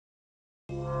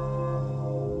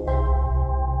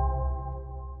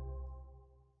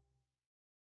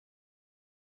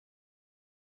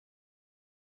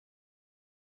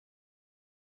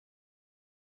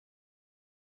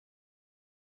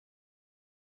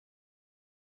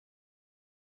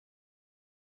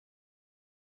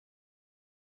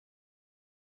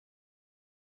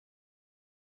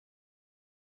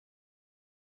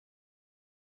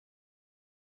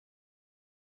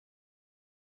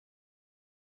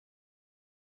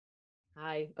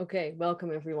Hi, okay,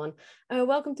 welcome everyone.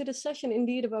 Welcome to the session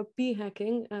indeed about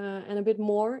p-hacking and a bit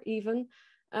more even.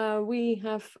 We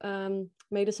have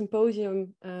made a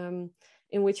symposium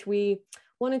in which we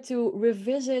wanted to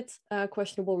revisit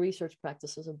questionable research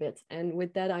practices a bit. And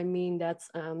with that, I mean that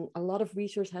a lot of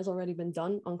research has already been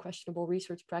done on questionable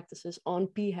research practices on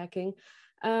p-hacking.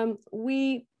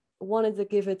 We wanted to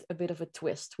give it a bit of a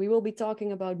twist. We will be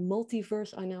talking about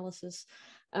multiverse analysis.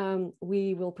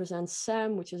 We will present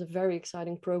Scien, which is a very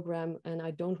exciting program, and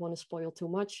I don't want to spoil too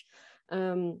much.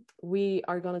 We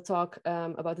are going to talk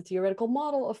about the theoretical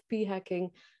model of p-hacking.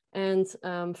 And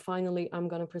finally, I'm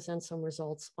going to present some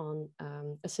results on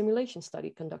a simulation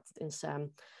study conducted in Scien.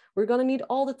 We're going to need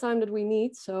all the time that we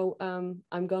need, so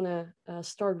I'm going to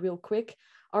start real quick.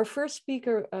 Our first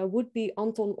speaker would be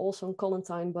Anton Olson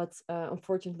Collentine, but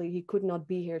unfortunately he could not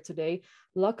be here today.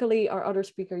 Luckily, our other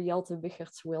speaker, Jelte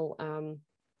Wicherts, will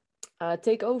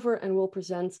take over and will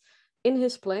present in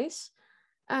his place.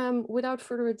 Without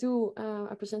further ado,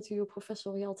 I present to you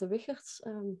Professor Jelte Wicherts.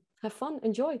 Have fun,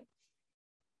 enjoy.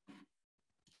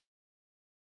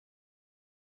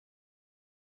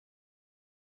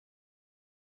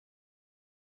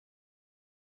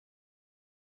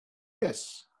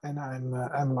 Yes, and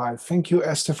I'm live. Thank you,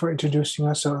 Esther, for introducing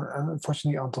us. So,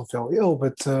 unfortunately, Anton fell ill,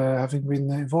 but having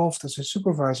been involved as a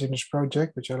supervisor in this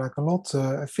project, which I like a lot,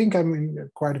 I think I'm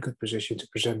in quite a good position to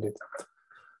present it.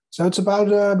 So it's about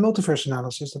multiverse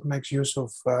analysis that makes use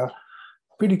of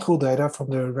pretty cool data from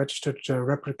the registered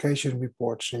replication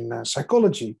reports in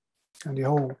psychology. And the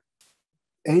whole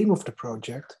aim of the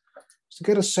project is to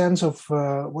get a sense of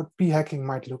what p-hacking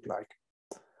might look like.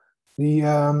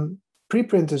 The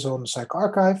preprint is on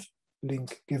PsychArchive,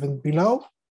 link given below.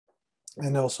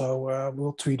 And also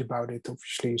we'll tweet about it,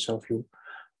 obviously. So if you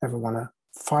ever want to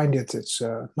find it, it's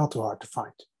not too hard to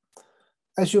find.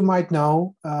 As you might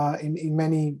know, in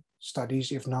many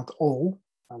studies, if not all,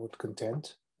 I would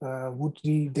contend, would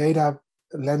the data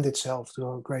lend itself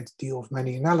to a great deal of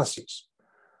many analyses.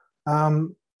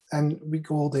 And we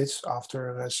call this,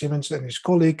 after Simmons and his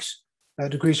colleagues,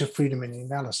 degrees of freedom in the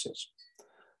analysis.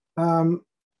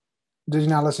 The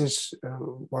analysis,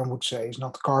 one would say, is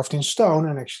not carved in stone,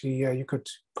 and actually you could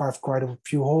carve quite a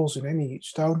few holes in any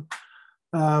stone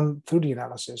through the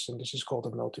analysis, and this is called a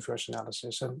multiverse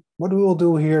analysis. And what we will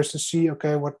do here is to see,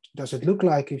 okay, what does it look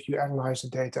like if you analyze the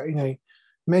data in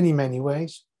many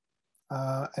ways,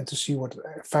 and to see what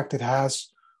effect it has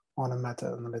on a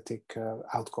meta-analytic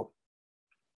outcome.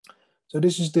 So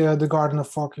this is the Garden of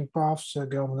Forking Paths,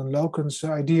 Gelman and Loken's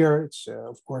idea. It's,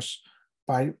 of course,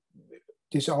 by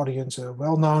this audience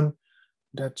well known,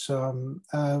 that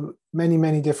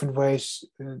many different ways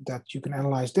that you can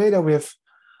analyze data with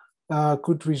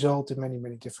could result in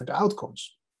many different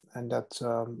outcomes. And that,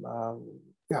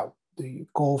 yeah, the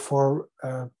call for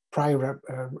prior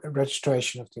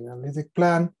registration of the analytic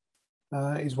plan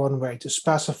is one way to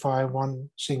specify one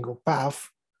single path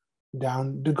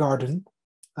down the garden.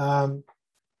 And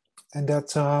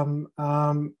that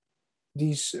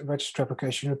these registered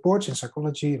replication reports in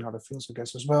psychology and other fields, I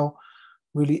guess, as well,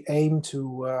 really aim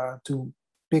to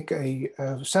pick a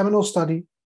seminal study.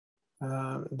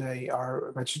 They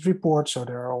are registered reports, so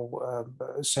they're all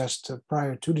assessed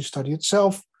prior to the study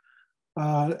itself.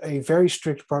 A very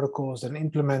strict protocol is then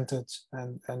implemented,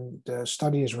 and the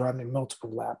study is run in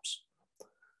multiple labs.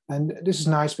 And this is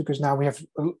nice because now we have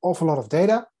an awful lot of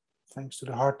data, thanks to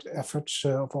the hard efforts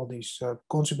of all these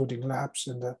contributing labs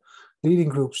and the leading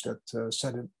groups that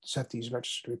set these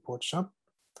registered reports up.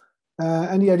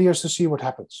 And the idea is to see what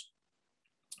happens.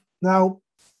 Now,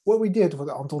 what we did,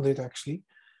 what Anton did actually,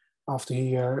 after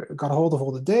he got hold of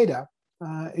all the data,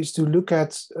 is to look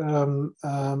at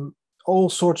all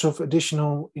sorts of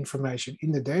additional information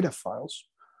in the data files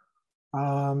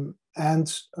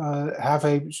and have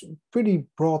a pretty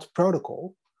broad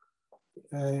protocol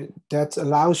that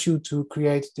allows you to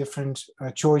create different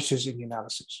choices in the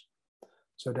analysis.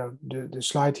 So the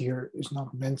slide here is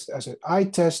not meant as an eye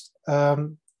test,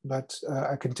 but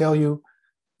I can tell you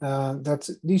that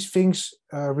these things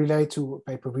relate to a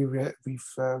paper we've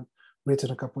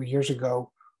written a couple of years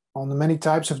ago on the many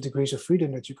types of degrees of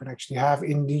freedom that you can actually have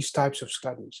in these types of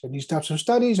studies. And these types of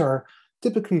studies are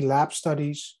typically lab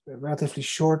studies, relatively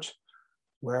short,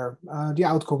 where the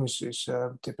outcome is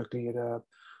typically the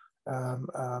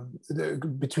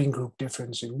between group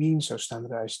difference in mean, so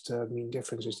standardized mean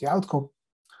difference is the outcome.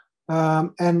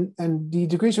 And the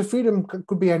degrees of freedom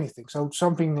could be anything. So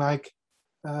something like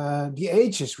the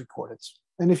age is recorded.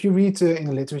 And if you read in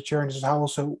the literature, and this is how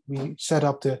also we set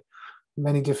up the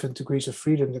many different degrees of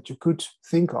freedom that you could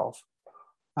think of.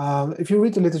 If you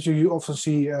read the literature, you often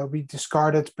see we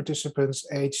discarded participants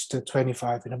aged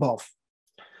 25 and above.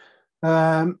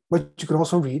 But you can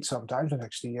also read sometimes, and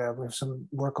actually we have some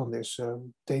work on this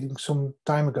dating some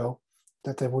time ago,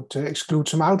 that they would exclude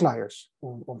some outliers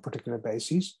on particular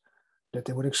bases, that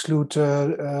they would exclude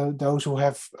those who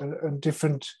have a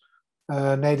different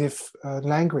native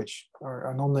language or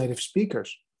are non-native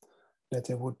speakers, that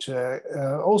they would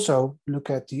also look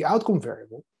at the outcome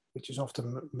variable, which is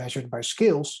often measured by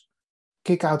scales,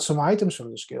 kick out some items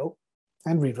from the scale,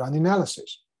 and rerun the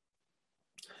analysis.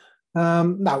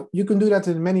 Now, you can do that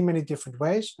in many, many different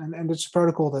ways, and it's a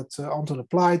protocol that Anton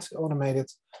applied, automated,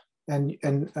 and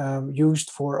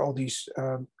used for all these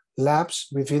labs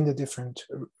within the different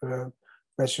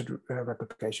registered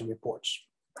replication reports.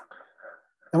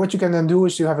 And what you can then do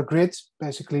is you have a grid,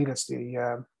 basically, that's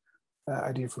the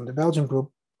idea from the Belgian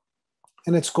group,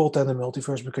 and it's called then the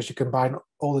multiverse because you combine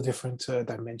all the different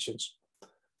dimensions.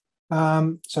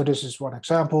 So this is one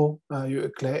example.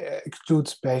 You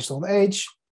exclude based on age.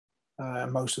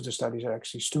 Most of the studies are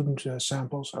actually student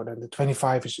samples, so then the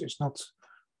 25 is not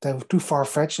too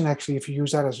far-fetched. And actually, if you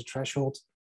use that as a threshold,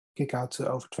 kick out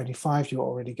over 25, you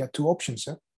already get two options: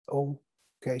 all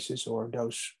cases or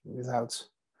those without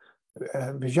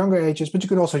with younger ages. But you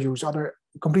could also use other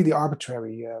completely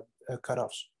arbitrary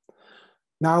cutoffs.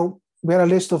 Now, we had a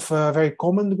list of very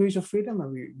common degrees of freedom,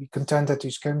 and we contend that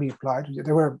these can be applied.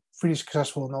 They were pretty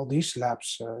successful in all these lab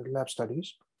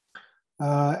studies.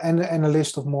 And a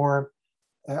list of more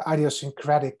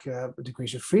idiosyncratic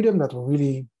degrees of freedom that were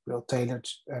really well tailored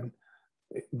and,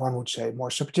 one would say,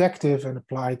 more subjective and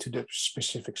applied to the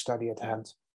specific study at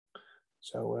hand.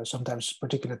 So sometimes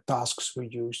particular tasks were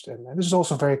used, and this is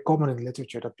also very common in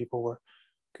literature, that people were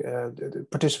the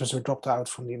participants were dropped out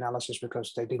from the analysis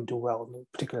because they didn't do well in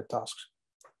particular tasks.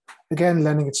 Again,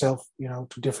 lending itself,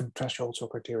 to different thresholds or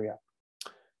criteria.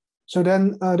 So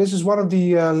then this is one of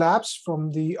the labs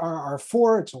from the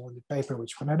RR4. It's all in the paper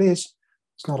which one that is.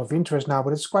 It's not of interest now,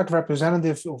 but it's quite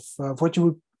representative of what you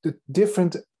would, the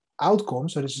different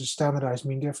outcomes. So this is a standardized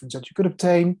mean difference that you could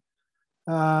obtain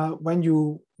when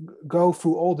you go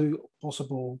through all the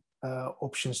possible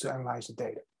options to analyze the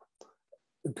data.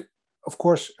 Of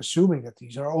course, assuming that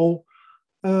these are all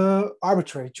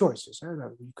arbitrary choices.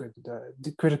 You could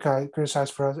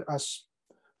criticize for us,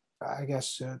 I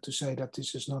guess, to say that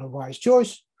this is not a wise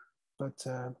choice, but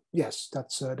yes,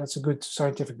 that's a good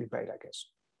scientific debate, I guess.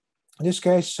 In this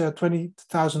case,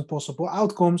 20,000 possible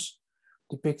outcomes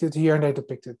depicted here, and they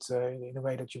depicted in a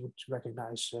way that you would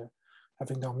recognize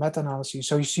having done meta-analysis.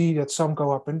 So you see that some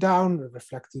go up and down,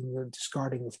 reflecting the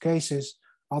discarding of cases.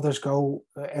 Others go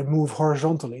and move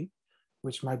horizontally,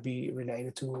 which might be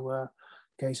related to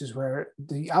cases where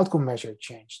the outcome measure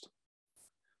changed.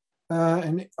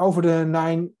 And over the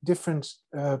 9 different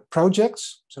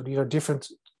projects, so these are different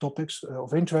topics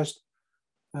of interest,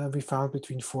 we found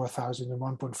between 4,000 and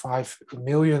 1.5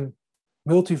 million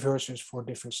multiverses for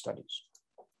different studies.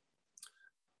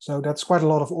 So that's quite a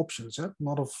lot of options, a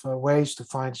lot of ways to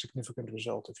find significant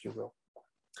result, if you will.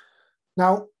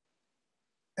 Now,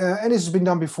 and this has been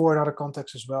done before in other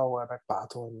contexts as well, by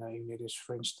Patel and Unidis,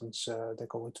 for instance. They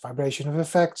call it vibration of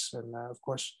effects, and of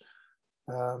course,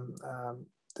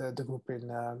 the group in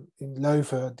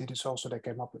Leuven did this also. They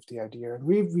came up with the idea, and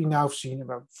we now have seen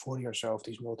about 40 or so of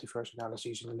these multiverse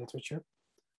analyses in the literature.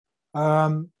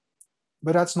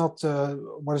 But that's not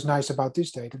what is nice about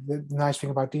this data. The nice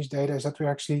thing about these data is that we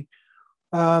actually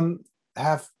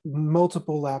have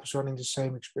multiple labs running the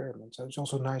same experiment. So it's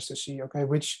also nice to see, okay,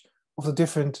 which of the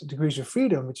different degrees of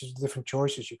freedom, which is the different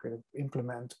choices you can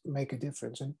implement, make a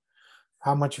difference, and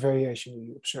how much variation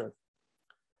you observe.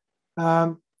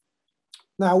 Now,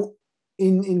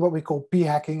 in what we call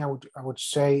p-hacking, I would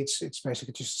say it's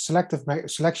basically just a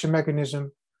selection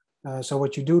mechanism. So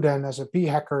what you do then as a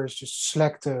p-hacker is just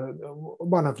select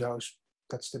one of those.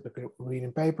 That's typically what we read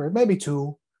in paper, maybe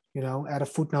 2. Add a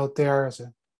footnote there as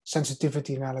a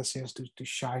sensitivity analysis to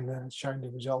shine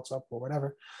the results up or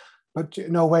whatever. But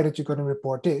no way that you're going to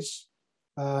report this,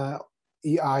 all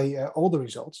the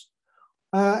results.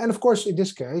 And of course, in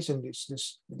this case, and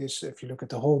this, if you look at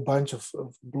the whole bunch of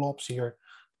blobs here,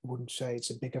 I wouldn't say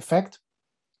it's a big effect.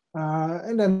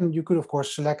 And then you could, of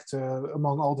course, select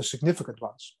among all the significant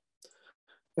ones,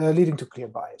 leading to clear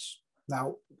bias.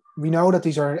 Now, we know that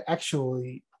these are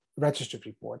actually registered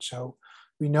reports. So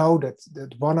we know that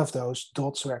one of those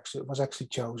dots was actually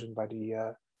chosen by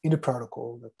the in the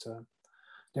protocol, that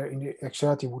there in the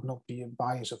actuality would not be a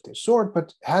bias of this sort.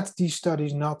 But had these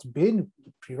studies not been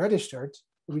pre-registered,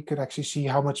 we could actually see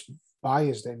how much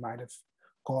bias they might have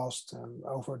caused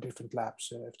over different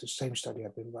labs if the same study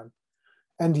had been run.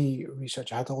 And the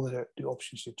researcher had all the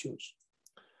options to choose.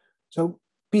 So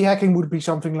p-hacking would be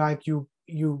something like you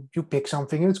pick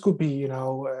something, and it could be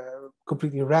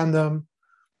completely random.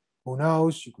 Who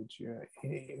knows? You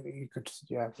could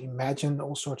imagine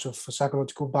all sorts of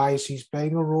psychological biases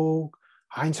playing a role.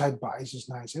 Hindsight bias is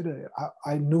nice.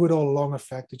 I knew it all along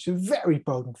effect. It's a very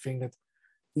potent thing that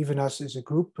even us as a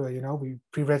group, we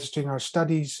pre-registering our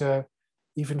studies,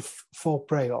 even fall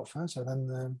prey of. So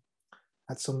then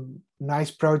had some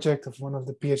nice project of one of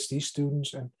the PhD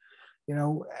students, and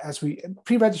as we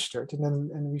pre-registered,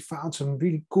 and we found some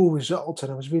really cool results,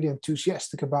 and I was really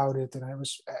enthusiastic about it, and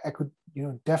I could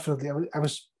definitely, I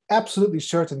was absolutely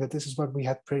certain that this is what we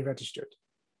had pre-registered.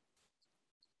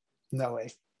 No way.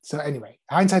 So anyway,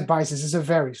 hindsight biases is a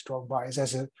very strong bias,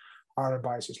 as are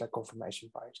biases like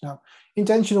confirmation bias. Now,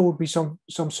 intentional would be some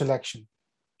selection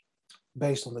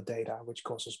based on the data, which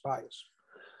causes bias.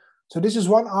 So this is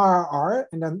one RRR,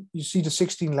 and then you see the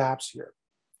 16 labs here.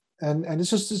 And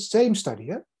this is the same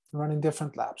study, run in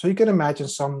different labs. So you can imagine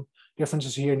some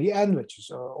differences here in the end, which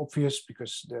is obvious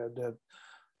because the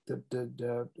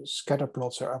scatter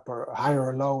plots are up or higher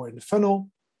or lower in the funnel,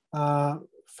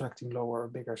 reflecting lower or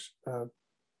bigger,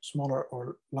 smaller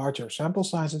or larger sample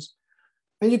sizes.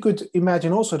 And you could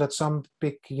imagine also that some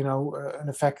pick, an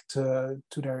effect to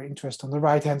their interest on the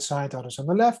right-hand side, others on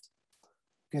the left,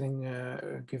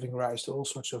 giving rise to all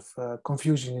sorts of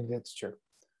confusion in literature.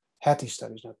 Had these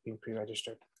studies not been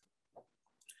pre-registered.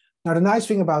 Now, the nice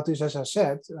thing about this, as I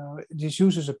said, this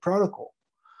uses a protocol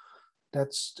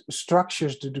that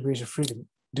structures the degrees of freedom,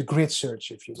 the grid search,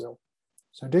 if you will.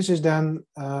 So this is then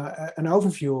an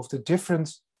overview of the different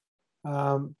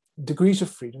degrees of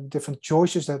freedom, different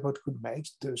choices that one could make,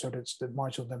 so that's the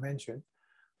marginal dimension,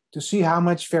 to see how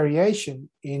much variation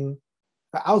in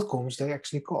outcomes they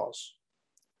actually cause.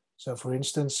 So for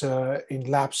instance,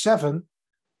 in lab 7,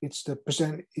 it's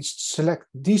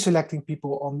deselecting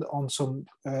people on some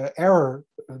error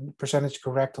percentage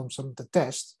correct on some of the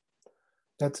tests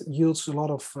that yields a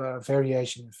lot of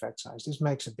variation in effect size. This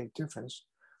makes a big difference.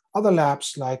 Other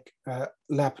labs like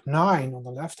lab 9 on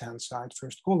the left-hand side,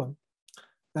 first column,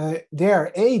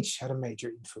 their age had a major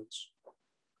influence.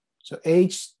 So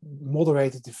age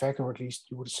moderated the effect, or at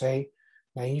least you would say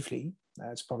naively,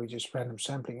 it's probably just random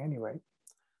sampling anyway,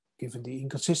 given the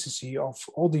inconsistency of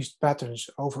all these patterns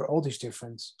over all these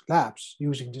different labs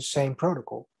using the same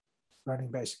protocol, running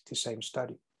basically the same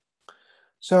study.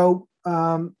 So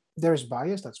there is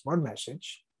bias, that's one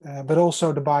message, but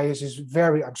also the bias is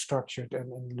very unstructured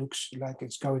and looks like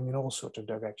it's going in all sorts of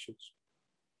directions,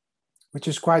 which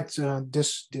is quite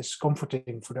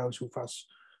discomforting for those of us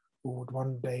who would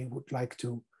one day like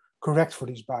to correct for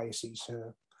these biases,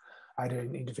 either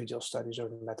in individual studies or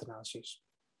in meta-analyses.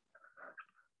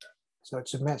 So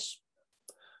it's a mess.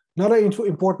 Another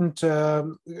important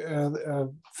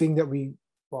thing that we,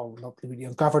 well, not really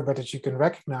uncovered, but that you can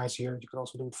recognize here, you can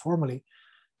also do it formally,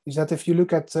 is that if you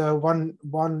look at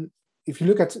if you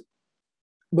look at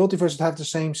multiverses that have the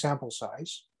same sample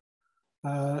size,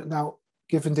 now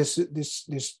given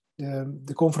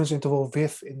the confidence interval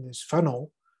width in this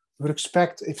funnel, we would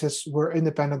expect if this were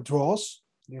independent draws,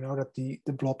 that the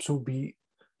blobs would be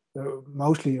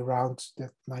mostly around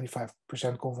that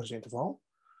 95% confidence interval,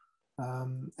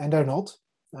 and they're not.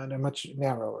 They're much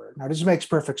narrower. Now this makes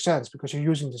perfect sense because you're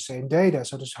using the same data,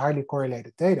 so there's highly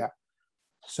correlated data.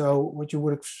 So what you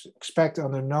would expect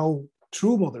under no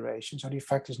true moderation, so the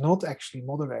effect is not actually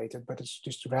moderated, but it's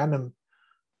just random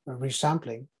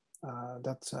resampling,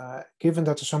 given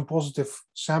that there's some positive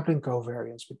sampling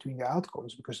covariance between the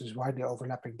outcomes because there's widely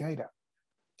overlapping data,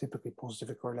 typically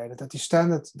positively correlated, that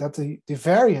the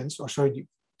variance, or sorry,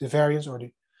 the variance or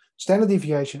the standard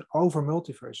deviation over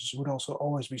multiverses would also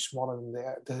always be smaller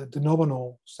than the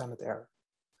nominal standard error.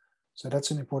 So that's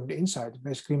an important insight. It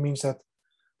basically means that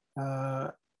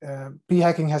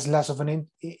p-hacking has less of an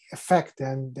effect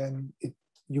than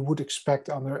you would expect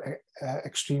under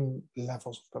extreme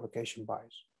levels of publication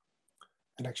bias.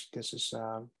 And actually, this is,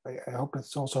 I hope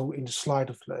that's also in the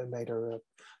slide of later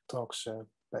talks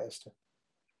by Esther.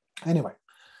 Anyway,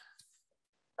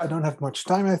 I don't have much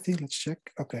time, I think. Let's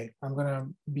check. Okay, I'm going to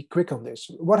be quick on this.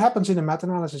 What happens in a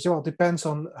meta-analysis? Well, it depends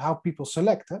on how people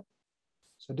select.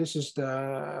 So this is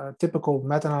the typical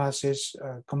meta-analysis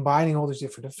combining all these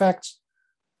different effects.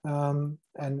 And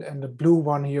the blue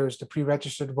one here is the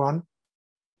pre-registered one.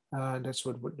 That's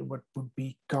what would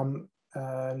become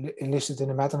enlisted in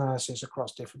a meta-analysis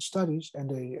across different studies. And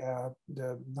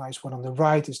the nice one on the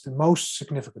right is the most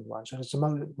significant one. So it's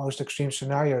the most extreme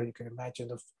scenario you can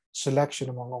imagine of selection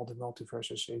among all the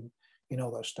multiverses in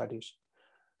all those studies.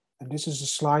 And this is a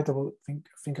slide that I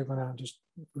think I'm gonna just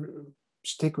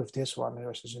stick with this one.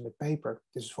 This is in the paper.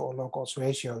 This is for all local odds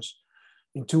ratios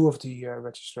in 2 of the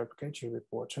registered replication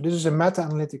reports. So this is a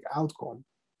meta-analytic outcome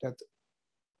that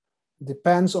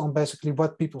depends on basically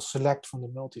what people select from the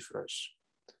multiverse.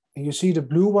 And you see the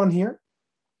blue one here,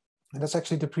 and that's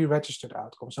actually the pre-registered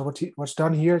outcome. So what's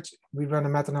done here, we run a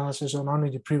meta-analysis on only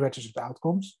the pre-registered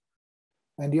outcomes.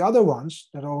 And the other ones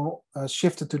that are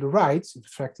shifted to the right,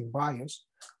 reflecting bias,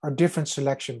 are different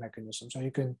selection mechanisms. So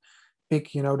you can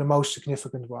pick, the most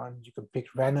significant one. You can pick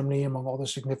randomly among all the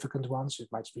significant ones. It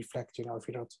might reflect, if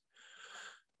you're not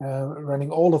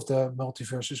running all of the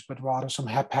multiverses, but rather some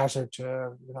haphazard,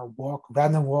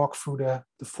 random walk through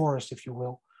the forest, if you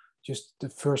will. Just the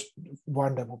first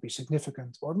one that will be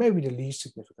significant, or maybe the least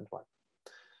significant one.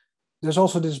 There's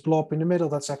also this blob in the middle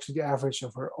that's actually the average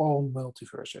over all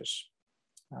multiverses.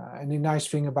 And the nice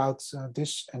thing about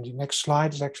this and the next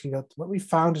slide is actually that what we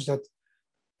found is that,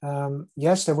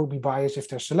 yes, there will be bias if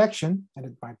there's selection, and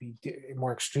it might be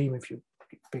more extreme if you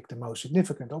pick the most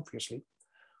significant, obviously,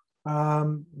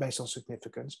 based on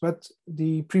significance. But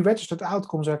the pre-registered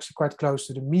outcomes are actually quite close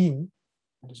to the mean.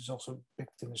 And this is also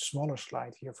picked in a smaller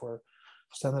slide here for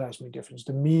standardized mean difference,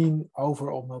 the mean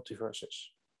over all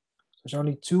multiverses. There's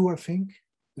only two, I think.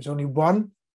 There's only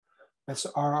one. That's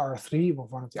RR3 with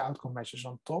one of the outcome measures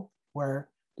on top, where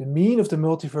the mean of the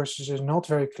multiverses is not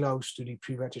very close to the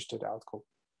pre-registered outcome.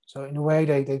 So in a way,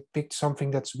 they picked something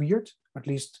that's weird, at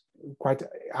least quite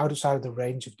outside of the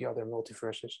range of the other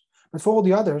multiverses. But for all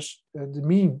the others, the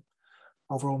mean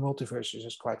over all multiverses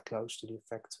is quite close to the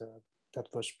effect that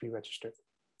was pre-registered.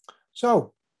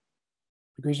 So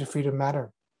degrees of freedom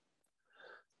matter.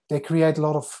 They create a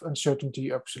lot of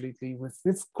uncertainty, absolutely,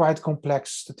 with quite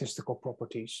complex statistical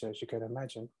properties, as you can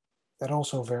imagine, that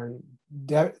also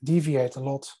deviate a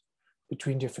lot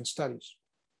between different studies,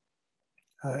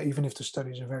 even if the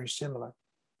studies are very similar.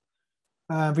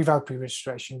 Without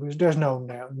pre-registration, because there's no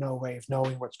way of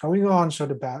knowing what's going on, so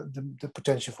the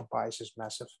potential for bias is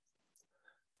massive.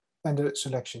 And the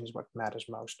selection is what matters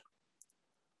most.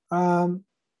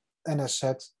 And as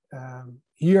said,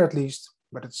 here at least,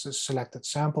 but it's a selected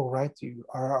sample, right?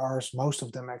 RRs, most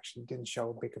of them actually didn't show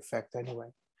a big effect anyway.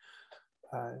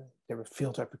 They were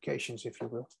field applications, if you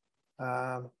will,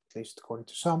 at least according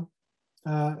to some.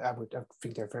 I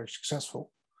think they're very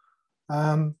successful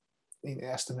in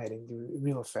estimating the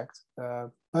real effect.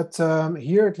 But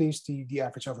here, at least, the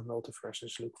average over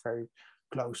multiverses look very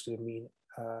close to the mean,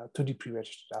 to the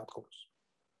pre-registered outcomes.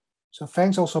 So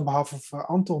thanks also on behalf of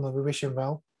Anton, and we wish him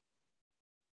well.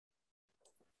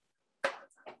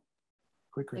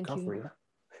 Quick recovery.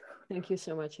 Thank you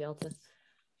so much, Jelte.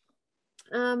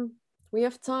 We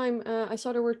have time. I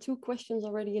saw there were 2 questions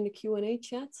already in the Q&A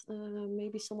chat.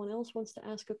 Maybe someone else wants to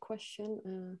ask a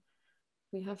question.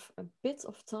 We have a bit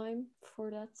of time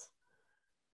for that.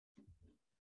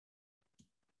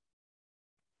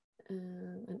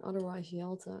 And otherwise,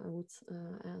 Jelte, I would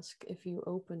ask if you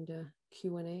open the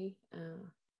Q&A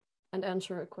and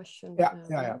answer a question.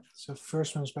 Yeah. So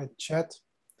first one's by chat.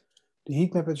 The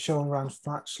heat map is shown around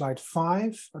slide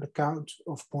 5, or the count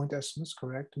of point estimates,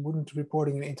 correct? Wouldn't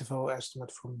reporting an interval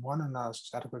estimate from one analysis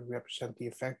adequately represent the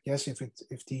effect? Yes,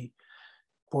 if the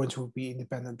points would be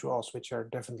independent draws, which are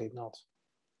definitely not.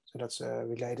 So that's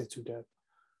related to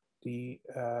the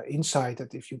insight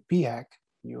that if you p-hack,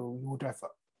 you would have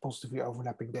positively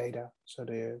overlapping data. So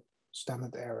the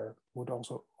standard error would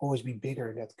also always be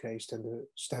bigger in that case than the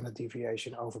standard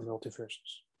deviation over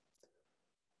multiverses.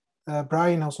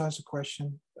 Brian also has a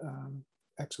question.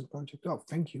 Excellent project. Oh,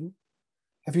 thank you.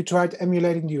 Have you tried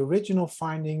emulating the original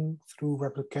finding through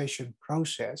replication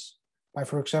process by,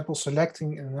 for example,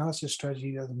 selecting an analysis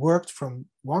strategy that worked from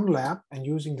one lab and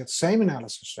using that same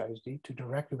analysis strategy to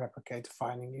directly replicate the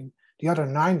finding in the other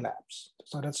 9 labs?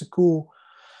 So that's a cool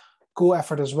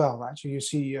effort as well, right? So you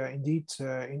see indeed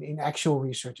in actual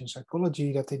research in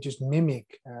psychology that they just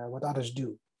mimic what others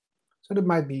do. So that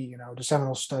might be, the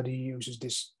seminal study uses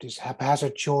this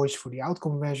haphazard choice for the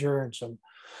outcome measure, and some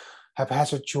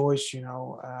haphazard choice,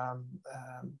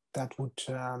 that would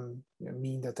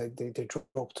mean that they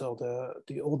dropped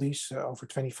all these over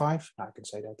 25. I can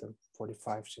say that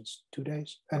 45 since 2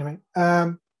 days. Anyway,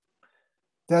 and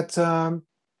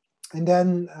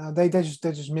then they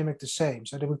just mimic the same.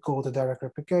 So they would call it a direct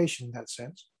replication in that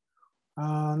sense.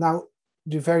 Now,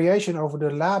 the variation over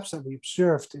the labs that we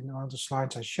observed in one of the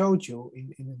slides I showed you,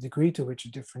 in the degree to which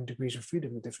different degrees of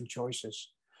freedom, the different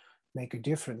choices make a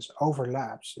difference over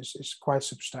labs is quite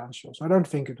substantial. So I don't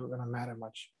think it will gonna matter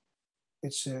much.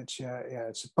 It's a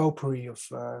potpourri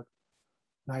of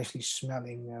nicely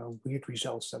smelling weird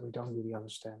results that we don't really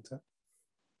understand.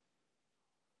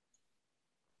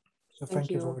 So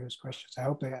thank you for those questions. I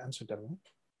hope they answered them.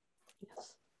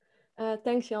 Yes.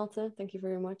 Thanks, Jelte. Thank you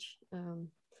very much.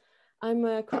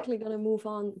 I'm quickly going to move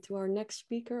on to our next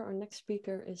speaker. Our next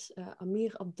speaker is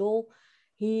Amir Abdol.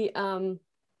 He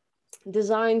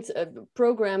designed,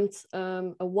 programmed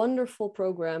a wonderful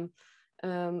program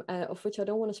of which I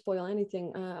don't want to spoil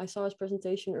anything. I saw his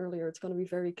presentation earlier. It's going to be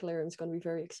very clear and it's going to be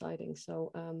very exciting.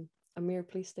 So Amir,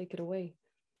 please take it away.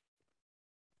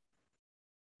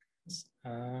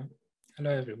 Hello,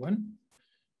 everyone.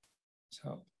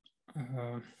 So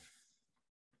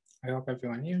I hope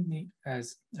everyone hears me.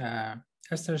 As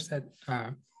Esther said,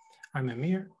 I'm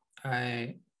Amir.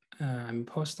 I'm a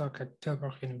postdoc at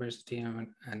Tilburg University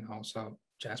and also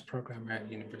jazz programmer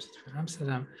at University of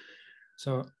Amsterdam.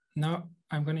 So now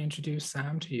I'm going to introduce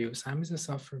SAM to you. SAM is a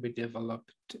software we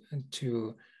developed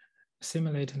to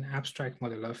simulate an abstract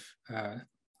model of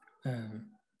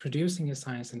producing a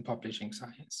science and publishing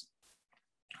science.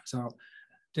 So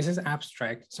this is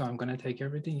abstract, so I'm going to take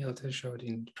everything else I showed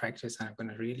in practice and I'm going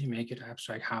to really make it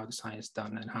abstract how the science is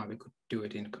done and how we could do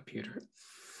it in a computer.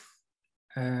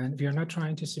 And we are not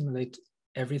trying to simulate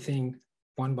everything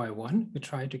one by one. We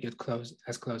try to get close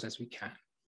as we can.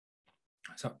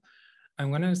 So I'm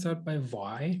going to start by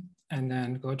why and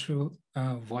then go through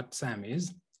what SAM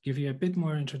is, give you a bit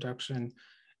more introduction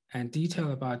and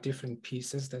detail about different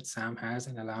pieces that SAM has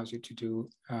and allows you to do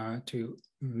to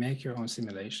make your own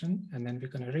simulation. And then we're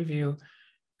going to review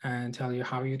and tell you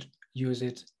how you'd use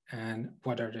it and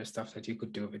what are the stuff that you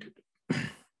could do with it.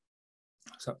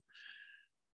 So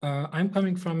I'm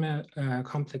coming from a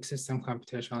complex system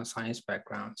computational science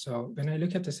background. So when I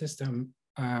look at the system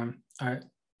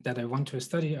that I want to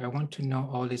study, I want to know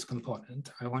all its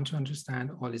components. I want to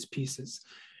understand all its pieces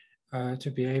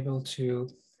to be able to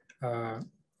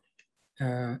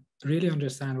really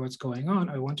understand what's going on.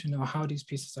 I want to know how these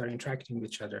pieces are interacting with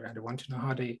each other, and I want to know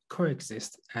how they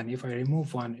coexist. And if I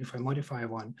remove one, if I modify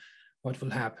one, what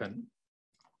will happen?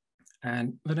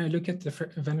 And when I look at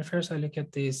first I look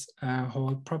at this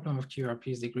whole problem of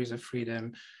QRPs, degrees of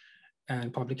freedom,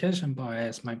 and publication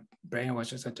bias, my brain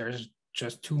was just that there's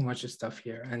just too much stuff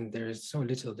here, and there is so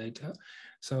little data.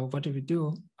 So what do we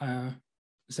do?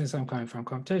 Since I'm coming from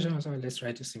computation, so let's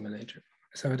write a simulator.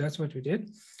 So that's what we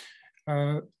did.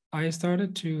 I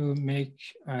started to make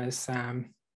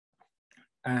SAM,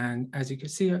 and as you can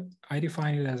see, I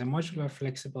define it as a modular,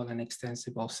 flexible, and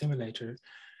extensible simulator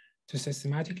to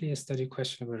systematically study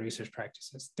questionable research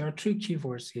practices. There are three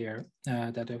keywords here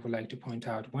that I would like to point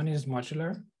out. One is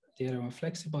modular, the other one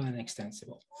flexible and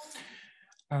extensible.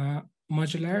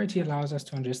 Modularity allows us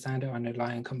to understand the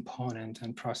underlying component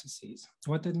and processes.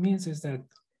 What that means is that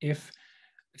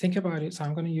think about it, so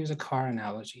I'm going to use a car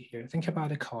analogy here. Think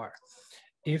about a car.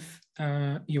 If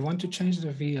you want to change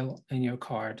the wheel in your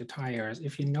car, the tires,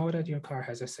 if you know that your car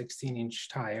has a 16-inch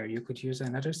tire, you could use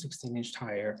another 16-inch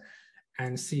tire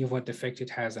and see what effect it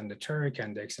has on the torque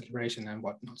and the acceleration and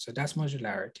whatnot. So that's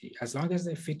modularity. As long as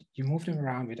they fit, you move them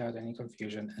around without any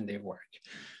confusion and they work.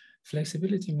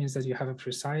 Flexibility means that you have a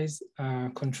precise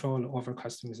control over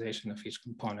customization of each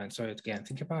component. So again,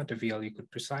 think about the wheel. You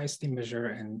could precisely measure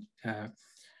and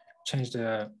change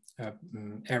the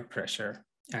air pressure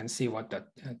and see what that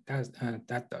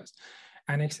does.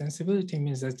 And extensibility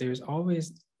means that there's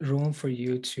always room for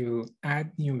you to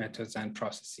add new methods and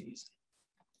processes.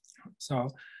 So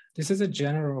this is a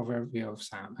general overview of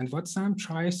SAM. And what SAM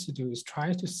tries to do is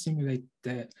try to simulate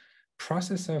the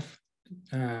process of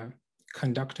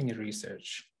conducting a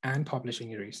research and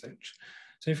publishing a research.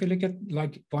 So if you look at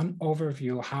like one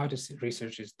overview of how this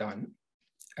research is done,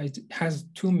 it has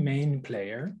two main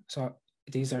players. So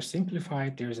these are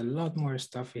simplified. There's a lot more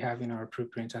stuff we have in our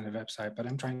preprint on the website, but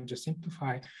I'm trying to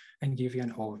simplify and give you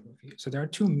an overview. So there are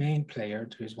two main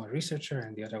players. There is one researcher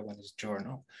and the other one is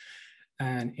journal.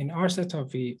 And in our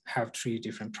setup, we have three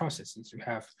different processes. We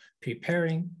have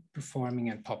preparing, performing,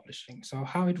 and publishing. So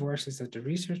how it works is that the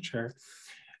researcher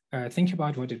think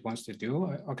about what it wants to do.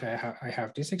 Okay, I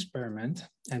have this experiment,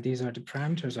 and these are the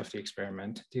parameters of the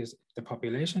experiment. The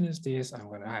population is this. I'm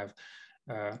going to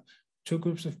have two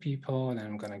groups of people, and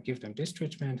I'm going to give them this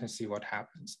treatment and see what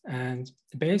happens. And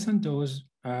based on those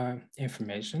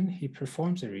information, he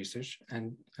performs the research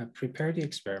and prepare the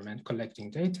experiment, collecting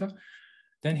data.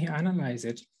 Then he analyzes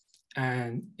it.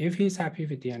 And if he's happy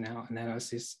with the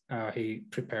analysis, he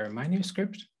prepares a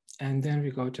manuscript. And then we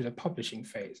go to the publishing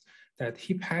phase, that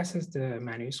he passes the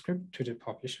manuscript to the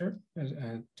publisher,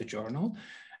 the journal.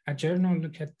 A journal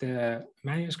look at the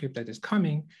manuscript that is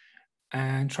coming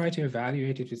and try to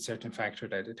evaluate it with certain factor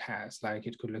that it has. Like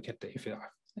it could look at if it,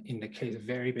 in the case, a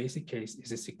very basic case,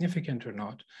 is it significant or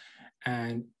not?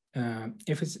 And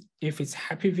if it's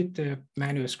happy with the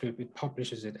manuscript, it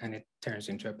publishes it and it turns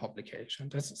into a publication.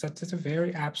 That's a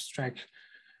very abstract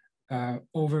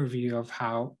overview of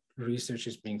how research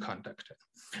is being conducted.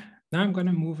 Now I'm going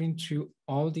to move into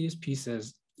all these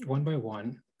pieces one by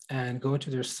one and go to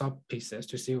their sub pieces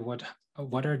to see what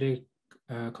are they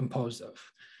composed of.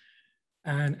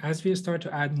 And as we start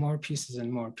to add more pieces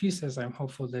and more pieces, I'm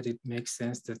hopeful that it makes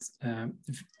sense that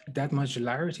that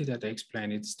modularity that I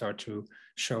explained, it start to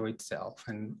show itself,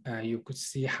 and you could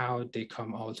see how they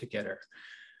come all together.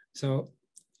 So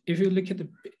if you look at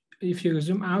if you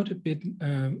zoom out a bit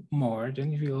more,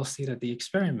 then you will see that the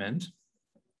experiment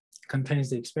contains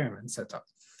the experiment setup.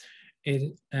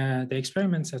 The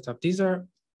experiment setup, these are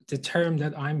the term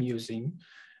that I'm using.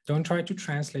 Don't try to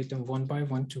translate them one by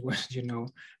one to what you know,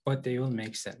 but they will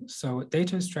make sense. So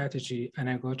data strategy, and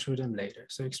I go through them later.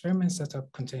 So experiment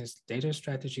setup contains data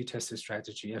strategy, test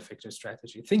strategy, effective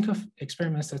strategy. Think of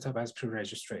experiment setup as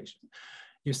pre-registration.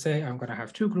 You say, I'm gonna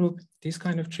have two groups, this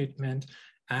kind of treatment,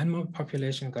 and my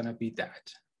population gonna be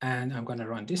that. And I'm gonna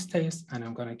run this test, and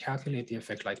I'm gonna calculate the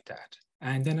effect like that.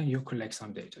 And then you collect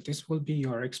some data. This will be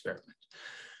your experiment.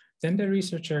 Then the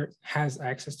researcher has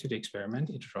access to the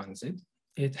experiment, it runs it.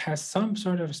 It has some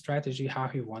sort of strategy how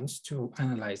he wants to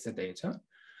analyze the data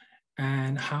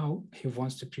and how he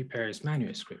wants to prepare his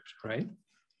manuscript, right?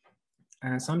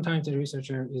 And sometimes the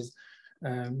researcher is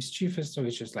mischievous, so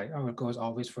it's just like, oh, it goes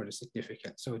always for the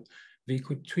significance. So we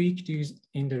could tweak these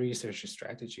in the research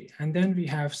strategy. And then we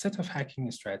have set of hacking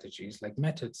strategies, like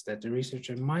methods that the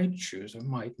researcher might choose or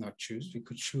might not choose. We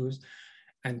could choose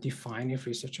and define if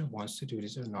researcher wants to do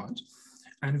this or not.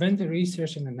 And when the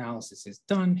research and analysis is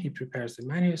done, he prepares the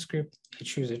manuscript, he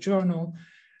chooses a journal,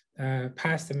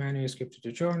 pass the manuscript to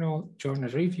the journal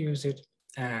reviews it,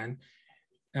 and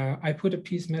I put a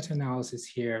piece meta-analysis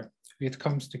here. It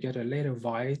comes together later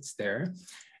why it's there.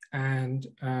 And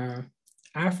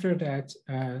after that,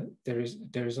 there is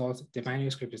the result, the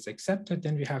manuscript is accepted,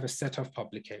 then we have a set of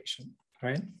publication,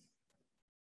 right?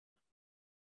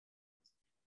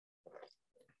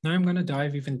 Now I'm gonna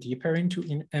dive even deeper into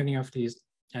any of these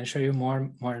and show you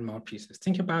more and more pieces.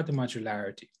 Think about the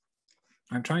modularity.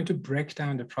 I'm trying to break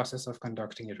down the process of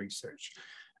conducting a research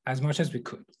as much as we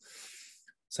could.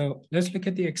 So let's look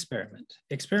at the experiment.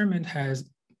 Experiment has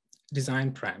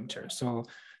design parameters. So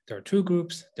there are two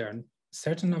groups, there are a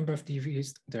certain number of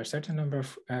DVs, there are a certain number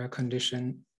of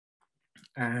condition,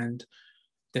 and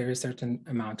there is a certain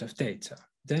amount of data.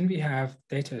 Then we have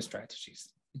data strategies.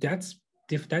 That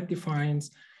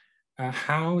defines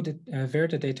where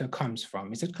the data comes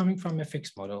from. Is it coming from a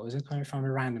fixed model? Is it coming from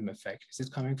a random effect? Is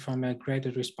it coming from a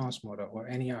graded response model or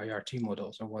any IRT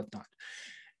models or whatnot?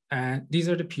 And these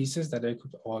are the pieces that I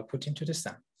could all put into the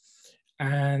SAM.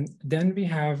 And then we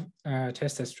have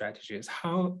tested strategies,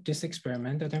 how this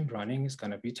experiment that I'm running is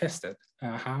going to be tested,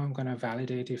 how I'm going to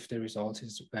validate if the result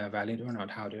is valid or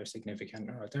not, how they're significant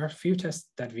or not. There are a few tests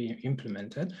that we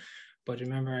implemented, but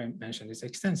remember I mentioned it's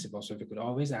extensible, so we could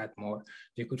always add more.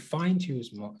 We could fine-tune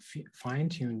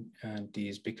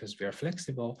these because we are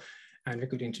flexible, and we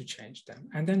could interchange them.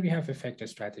 And then we have effective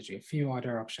strategy, a few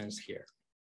other options here.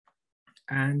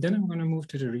 And then I'm going to move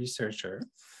to the researcher.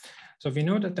 So we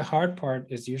know that the hard part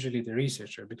is usually the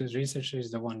researcher, because researcher is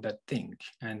the one that think.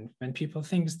 And when people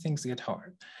think, things get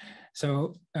hard.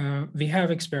 So we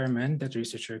have experiment that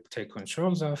researcher take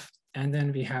controls of, and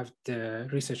then we have the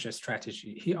researcher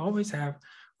strategy. He always have,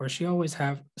 or she always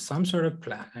have some sort of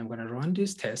plan. I'm going to run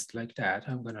this test like that.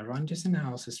 I'm going to run this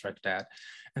analysis like that.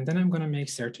 And then I'm going to make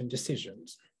certain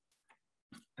decisions.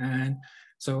 And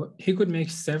so he could make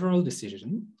several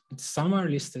decisions. Some are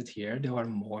listed here. There are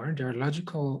more. There are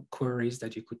logical queries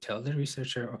that you could tell the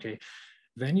researcher, okay,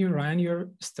 when you run your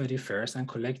study first and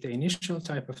collect the initial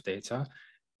type of data,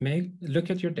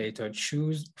 look at your data,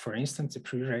 choose, for instance, the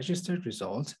pre-registered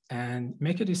result, and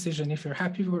make a decision if you're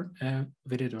happy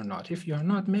with it or not. If you're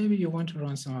not, maybe you want to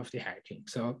run some of the hacking.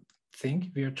 So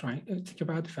think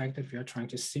about the fact that we are trying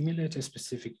to simulate a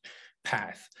specific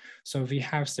path. So we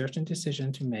have certain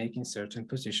decision to make in certain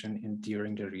position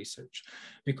during the research.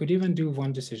 We could even do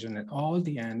one decision at all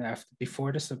the end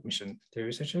before the submission. The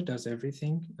researcher does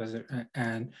everything,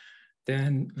 and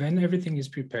then when everything is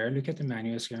prepared, look at the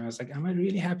manuscript. I was like, am I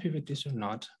really happy with this or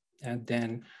not? And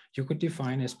then you could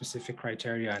define a specific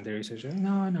criteria, and the researcher,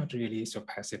 no, not really, so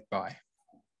pass it by.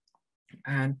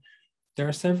 And there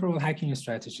are several hacking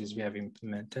strategies we have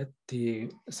implemented.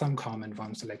 Some common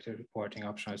ones, selected reporting,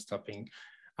 optional stopping,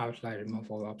 outlier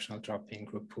removal, optional dropping,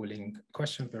 group pooling,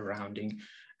 questionable rounding,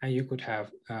 and you could have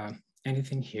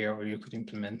anything here, or you could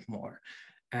implement more.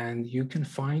 And you can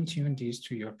fine tune these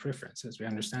to your preferences. We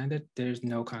understand that there's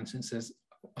no consensus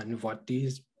on what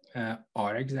these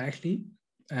are exactly,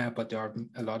 but there are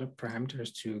a lot of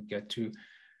parameters to get to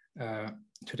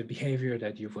the behavior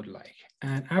that you would like.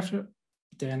 And after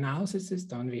the analysis is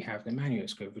done, we have the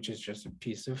manuscript, which is just a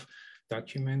piece of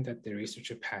document that the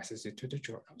researcher passes it to the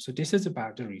journal. So this is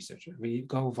about the researcher. We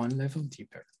go one level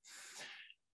deeper.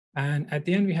 And at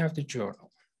the end, we have the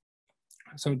journal.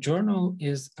 So journal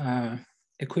is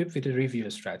equipped with a review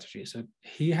strategy. So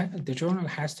the journal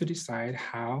has to decide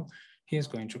how he is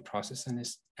going to process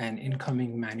an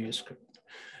incoming manuscript.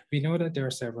 We know that there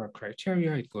are several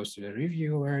criteria. It goes to the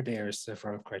reviewer. There are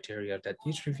several criteria that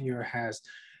each reviewer has.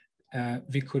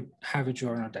 We could have a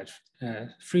journal that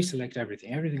free select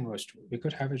everything. Everything goes through. We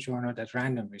could have a journal that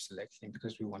randomly selects things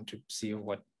because we want to see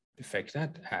what effect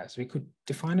that has. We could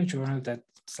define a journal that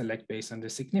select based on the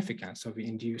significance. So we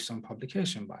induce some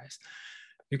publication bias.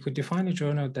 We could define a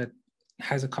journal that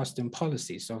has a custom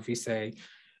policy. So if we say,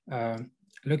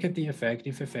 look at the effect,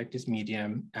 if effect is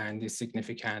medium and is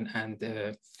significant and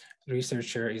the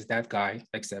researcher is that guy,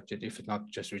 accept it. If not,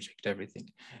 just reject everything.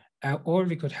 Or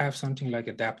we could have something like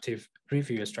adaptive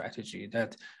review strategy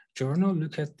that journal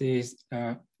look at these,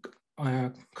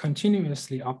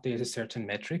 continuously update a certain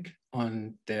metric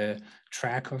on the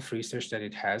track of research that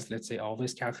it has. Let's say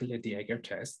always calculate the Egger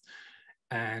test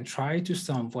and try to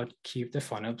somewhat keep the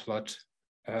funnel plot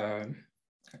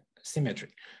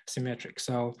symmetric.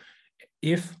 So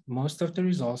if most of the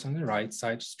results on the right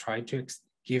side, try to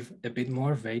give a bit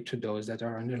more weight to those that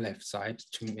are on the left side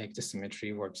to make the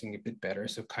symmetry working a bit better.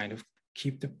 So kind of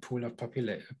keep the pool of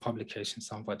publication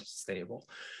somewhat stable.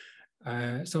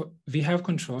 So we have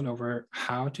control over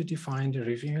how to define the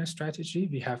reviewing strategy.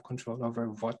 We have control over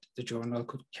what the journal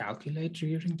could calculate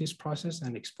during this process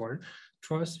and export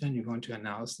to us when you want to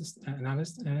analyze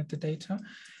the data.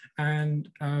 And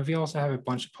we also have a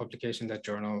bunch of publication that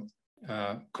journal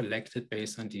collected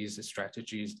based on these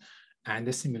strategies and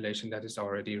the simulation that is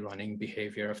already running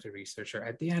behavior of the researcher.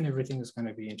 At the end, everything is going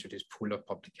to be into this pool of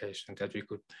publication that we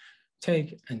could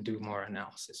take and do more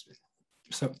analysis with.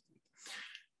 So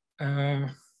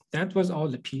that was all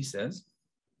the pieces.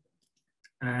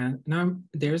 And now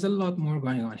there's a lot more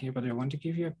going on here, but I want to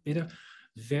give you a bit of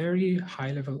very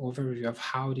high level overview of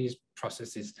how these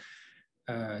processes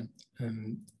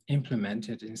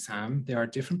implemented in SAM. There are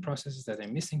different processes that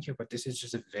I'm missing here, but this is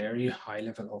just a very high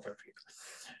level overview.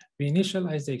 We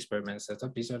initialize the experiment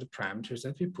setup. These are the parameters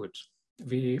that we put.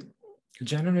 We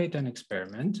generate an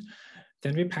experiment,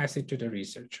 then we pass it to the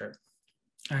researcher.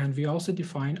 And we also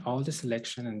define all the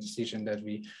selection and decision that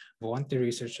we want the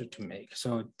researcher to make.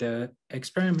 So the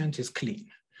experiment is clean.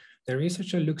 The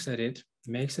researcher looks at it,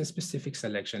 makes a specific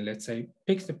selection, let's say,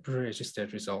 picks the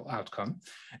pre-registered result outcome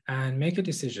and make a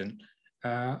decision.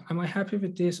 Am I happy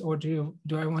with this, or do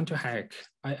I want to hack?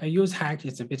 I use hack,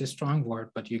 it's a bit a strong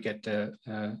word, but you get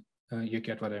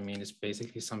what I mean. It's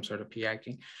basically some sort of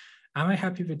p-hacking. Am I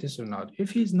happy with this or not?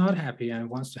 If he's not happy and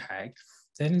wants to hack,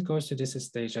 then it goes to this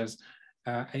stage as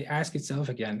I ask itself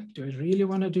again, do I really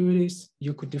want to do this?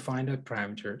 You could define the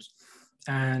parameters.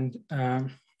 And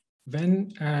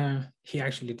when he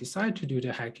actually decides to do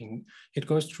the hacking, it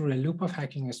goes through a loop of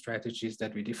hacking strategies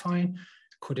that we define,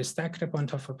 could stack up on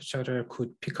top of each other,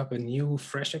 could pick up a new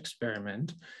fresh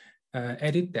experiment,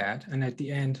 edit that, and at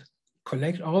the end,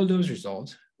 collect all those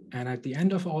results. And at the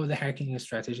end of all the hacking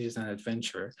strategies and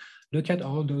adventure, look at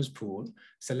all those pools,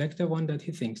 select the one that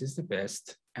he thinks is the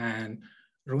best, and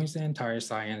ruins the entire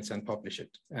science and publish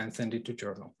it and send it to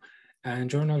journal. And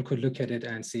journal could look at it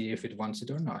and see if it wants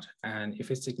it or not. And if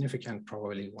it's significant,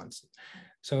 probably wants it.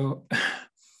 So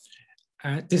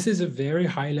this is a very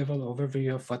high level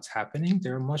overview of what's happening.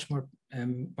 There are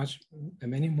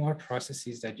many more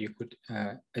processes that you could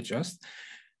adjust.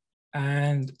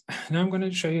 And now I'm going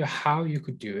to show you how you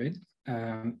could do it.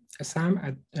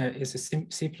 SAM is a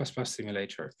C++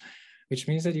 simulator, which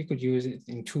means that you could use it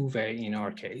in two ways in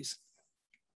our case.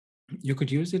 You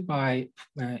could use it by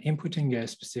inputting a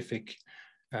specific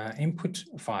input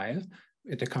file,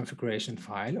 the configuration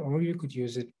file, or you could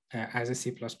use it as a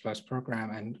C++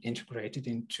 program and integrate it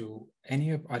into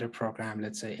any other program,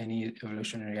 let's say any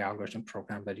evolutionary algorithm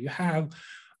program that you have,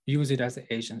 use it as an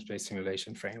agent-based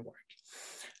simulation framework.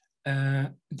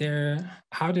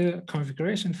 How the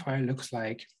configuration file looks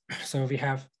like. So we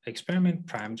have experiment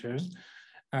parameters.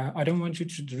 I don't want you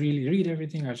to really read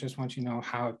everything. I just want you to know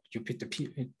how you put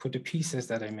the pieces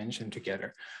that I mentioned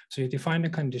together. So you define the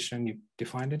condition, you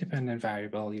define the dependent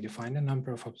variable, you define the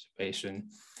number of observation,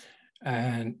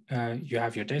 and you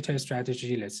have your data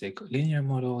strategy, let's say linear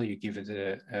model, you give it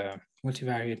a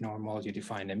multivariate normal, you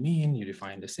define the mean, you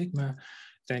define the sigma,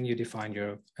 then you define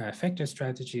your effector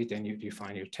strategy, then you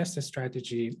define your tester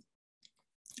strategy.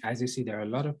 As you see, there are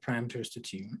a lot of parameters to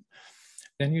tune.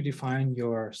 Then you define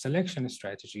your selection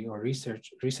strategy or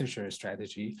researcher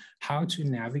strategy, how to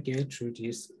navigate through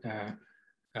this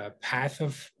path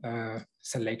of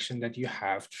selection that you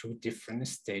have through different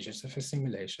stages of a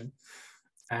simulation.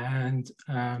 And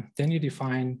then you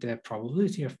define the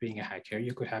probability of being a hacker.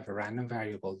 You could have a random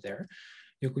variable there.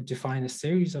 You could define a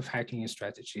series of hacking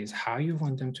strategies, how you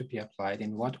want them to be applied,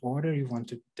 in what order you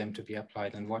want them to be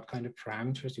applied, and what kind of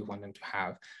parameters you want them to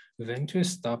have, when to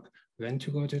stop, when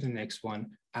to go to the next one,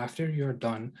 after you're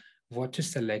done, what to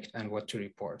select and what to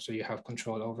report. So you have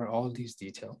control over all these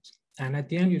details. And at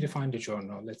the end, you define the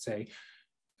journal. Let's say,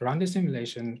 run the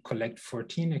simulation, collect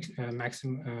 14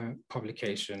 maximum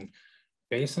publication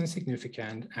based on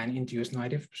significant, and induce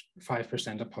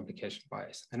 95% of publication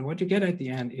bias. And what you get at the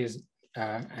end is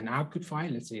an output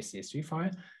file, let's say a CSV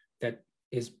file, that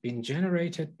is being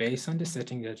generated based on the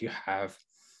setting that you have.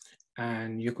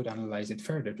 And you could analyze it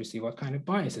further to see what kind of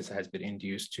biases has been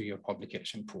induced to your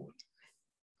publication pool.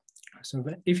 So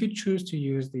if you choose to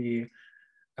use the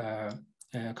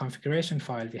configuration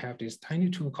file, we have this tiny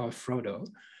tool called Frodo,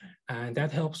 and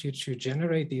that helps you to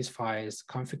generate these files,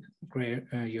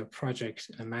 configure your project,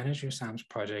 manage your SAM's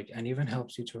project, and even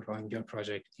helps you to run your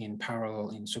project in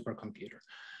parallel in supercomputer.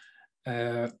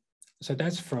 So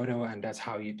that's Frodo, and that's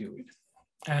how you do it.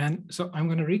 And so I'm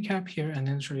going to recap here and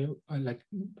then show you,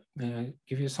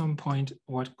 give you some point,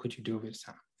 what could you do with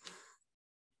SAM?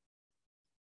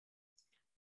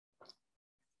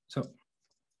 So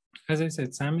as I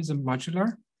said, SAM is a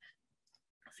modular,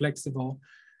 flexible,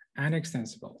 and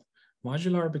extensible.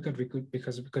 Modular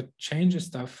because we could change the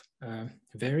stuff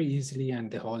very easily, and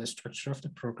the whole structure of the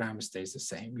program stays the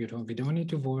same. We don't need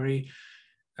to worry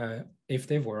if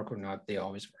they work or not. They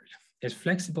always work. It's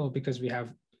flexible because we have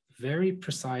very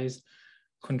precise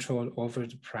control over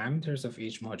the parameters of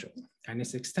each module, and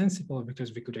it's extensible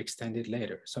because we could extend it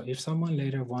later. So if someone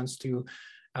later wants to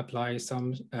apply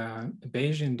some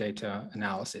Bayesian data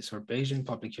analysis or Bayesian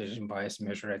publication bias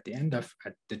measure at the end of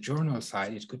at the journal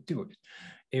side, it could do it.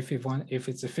 If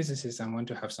it's a physicist and want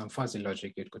to have some fuzzy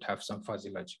logic, it could have some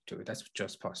fuzzy logic to it. That's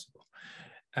just possible.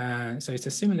 So it's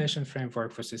a simulation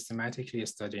framework for systematically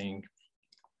studying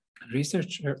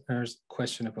researchers'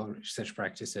 questionable research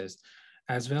practices,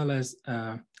 as well as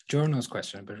journals'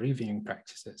 questionable reviewing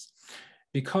practices.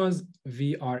 Because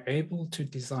we are able to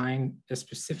design a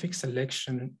specific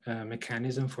selection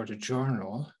mechanism for the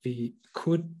journal, we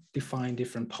could define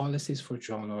different policies for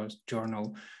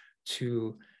journal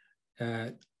to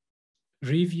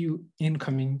review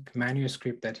incoming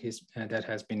manuscript that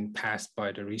has been passed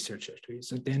by the researcher.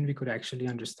 So then we could actually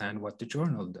understand what the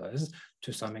journal does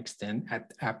to some extent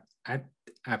at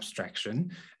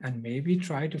abstraction, and maybe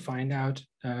try to find out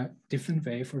a different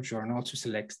way for journal to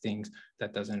select things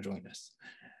that doesn't ruin us.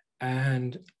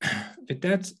 And with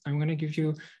that, I'm going to give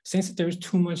you, since there's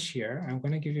too much here, I'm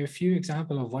going to give you a few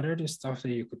examples of what are the stuff that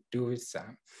you could do with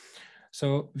SAM.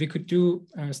 So we could do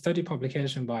study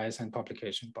publication bias and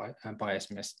publication bias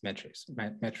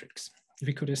metrics.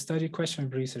 We could study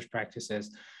questionable research practices,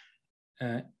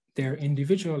 their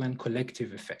individual and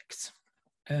collective effects.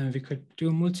 We could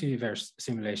do multiverse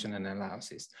simulation and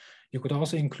analysis. You could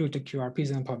also include the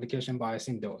QRPs and publication bias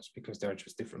in those because they're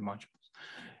just different modules.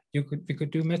 We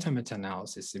could do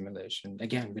meta-analysis simulation,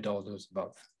 again, with all those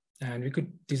above. And we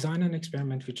could design an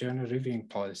experiment with journal reviewing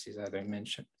policies, as I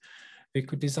mentioned. We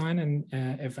could design and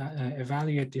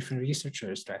evaluate different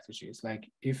researcher strategies. Like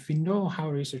if we know how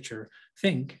researchers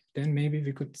think, then maybe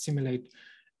we could simulate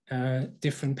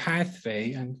different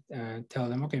pathway and tell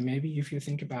them, okay, maybe if you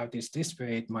think about this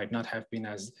way, it might not have been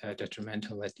as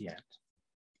detrimental at the end.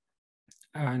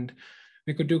 And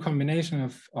we could do a combination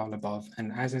of all above.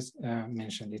 And as is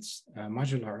mentioned, it's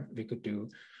modular. We could do,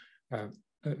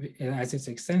 as it's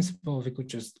extensible, we could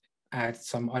just add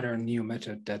some other new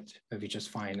method that we just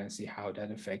find and see how that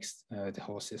affects the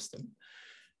whole system.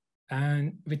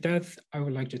 And with that, I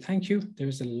would like to thank you.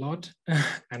 There's a lot,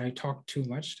 and I talk too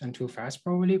much and too fast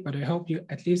probably, but I hope you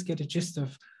at least get a gist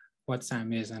of what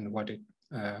SAM is and what it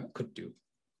could do.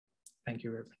 Thank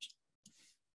you very much.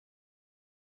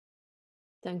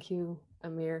 Thank you,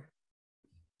 Amir.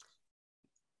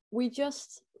 We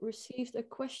just received a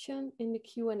question in the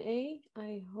Q&A.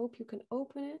 I hope you can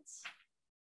open it.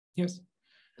 Yes.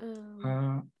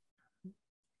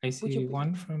 I see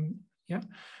one from, yeah.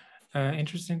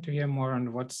 Interesting to hear more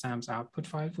on what SAM's output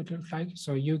file would look like.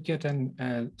 So you get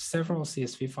several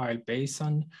CSV file based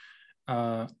on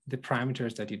the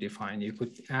parameters that you define. You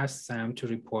could ask SAM to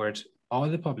report all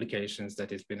the publications that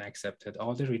has been accepted,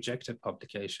 all the rejected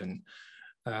publication.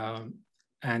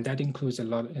 And that includes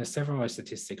several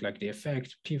statistics like the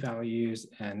effect, p-values,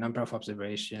 and number of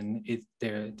observation. If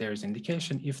there's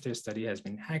indication if the study has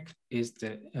been hacked, is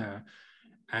the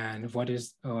and what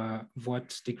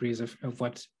degrees of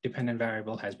what dependent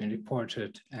variable has been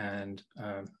reported, and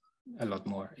a lot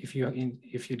more. If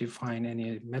you define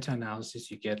any meta-analysis,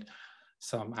 you get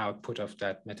some output of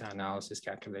that meta-analysis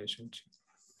calculation too.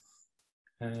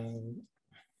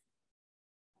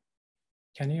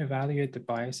 Can you evaluate the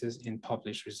biases in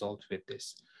published results with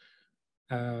this?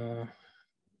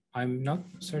 I'm not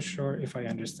so sure if I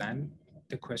understand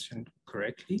the question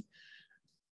correctly.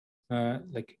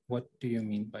 Like, what do you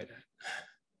mean by that?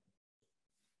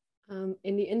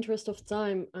 In the interest of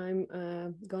time, I'm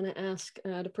gonna ask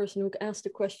the person who asked the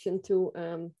question to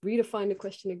redefine the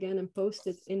question again and post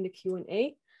it in the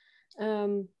Q&A,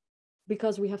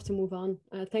 because we have to move on.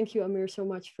 Thank you, Amir, so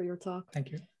much for your talk.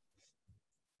 Thank you.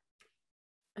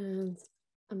 And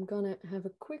I'm gonna have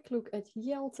a quick look at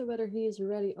Jelte, whether he is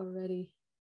ready already.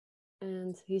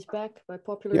 And he's back by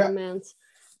popular demand.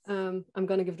 I'm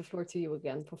gonna give the floor to you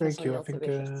again, Professor. Thank you.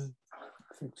 Jelte,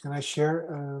 I think, can I share?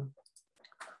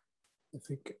 I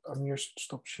think Amir should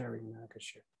stop sharing. I can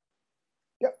share.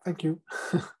 Yeah, thank you.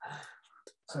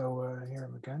 So here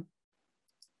I'm again.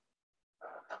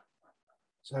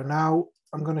 So now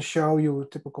I'm going to show you a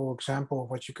typical example of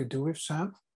what you could do with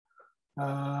SAM.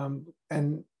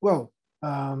 And well,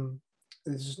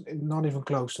 it's not even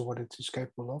close to what it is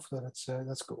capable of. So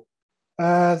that's cool.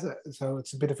 So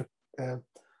it's a bit of a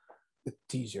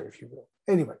teaser, if you will.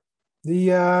 Anyway.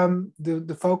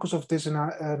 The focus of this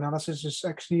analysis is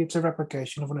actually, it's a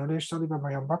replication of an earlier study by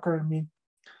Marjan Bakker and me,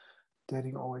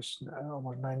 dating almost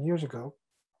 9 years ago,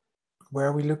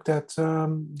 where we looked at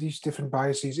these different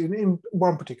biases in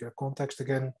one particular context,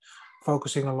 again,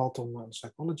 focusing a lot on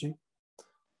psychology,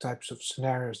 types of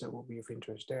scenarios that will be of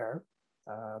interest there.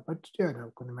 But yeah, I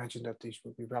can imagine that these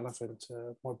will be relevant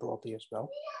more broadly as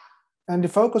well. And the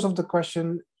focus of the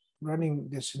question running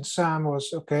this in SAM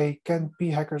was, okay, can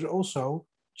p-hackers also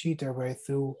cheat their way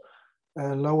through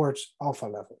a lowered alpha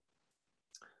level?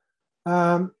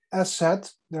 As said,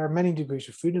 there are many degrees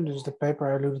of freedom. This is the paper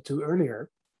I alluded to earlier.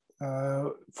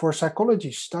 For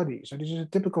psychology studies, so this is a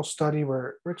typical study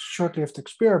where shortly after the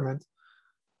experiment,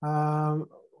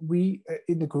 we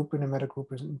in the group, in the meta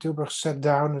group in Tilburg, sat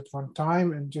down at one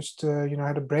time and just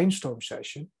had a brainstorm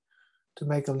session to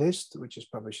make a list, which is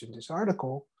published in this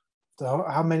article,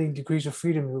 how many degrees of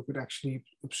freedom we could actually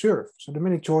observe. So there are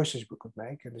many choices we could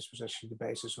make, and this was actually the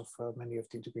basis of many of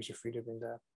the degrees of freedom in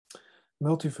the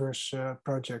multiverse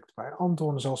project by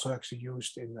Anton. Is also actually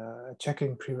used in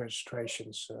checking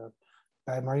pre-registrations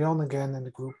by Marjan again in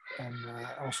the group, and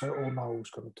also Olma, who's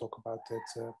going to talk about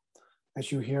that,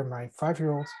 as you hear, my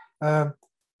 5-year-old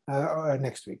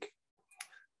next week.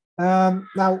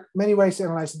 Now, many ways to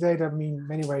analyze the data mean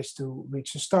many ways to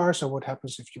reach a star. So what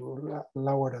happens if you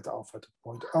lower that alpha to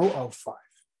 0.005?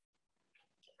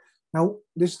 Now,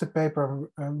 this is the paper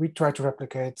we tried to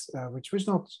replicate, which was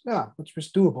not, which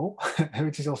was doable,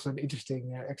 which is also an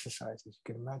interesting exercise, as you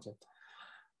can imagine.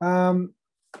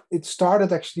 It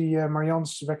started actually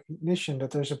Marjan's recognition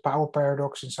that there's a power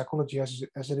paradox in psychology, as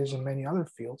it is in many other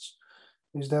fields,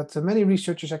 is that many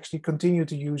researchers actually continue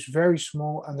to use very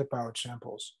small underpowered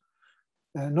samples.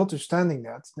 Notwithstanding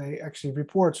that, they actually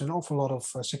report an awful lot of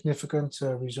significant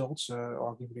results,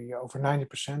 arguably over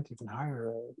 90%, even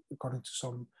higher, according to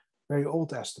some very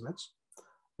old estimates.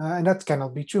 And that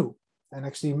cannot be true. And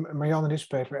actually, Marjan in this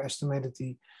paper estimated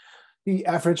the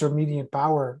average or median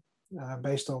power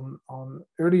based on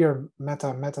earlier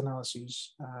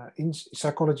meta-analyses in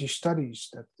psychology studies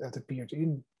that appeared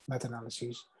in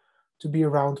meta-analyses to be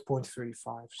around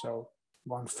 0.35. So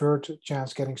 1/3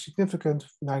 chance getting significant,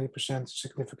 90%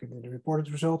 significant in the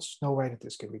reported results. No way that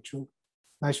this can be true.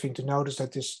 Nice thing to notice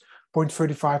that this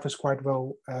 0.35 is quite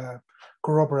well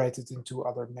corroborated into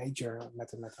other major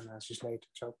meta-analyses later.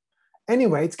 So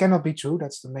anyway, it cannot be true.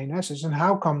 That's the main message. And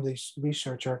how come this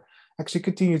researcher actually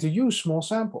continue to use small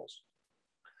samples?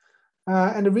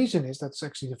 And the reason is that's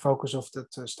actually the focus of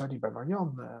that study by Marjan,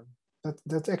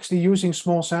 that actually using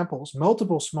small samples,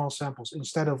 multiple small samples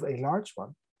instead of a large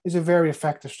one, is a very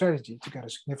effective strategy to get a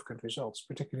significant results,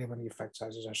 particularly when the effect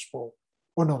sizes are small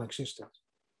or non-existent.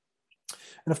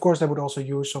 And of course, they would also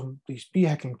use some of these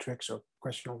p-hacking tricks or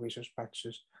questionable research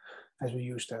practices as we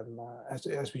used them,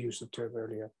 as we used the term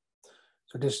earlier.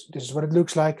 So this is what it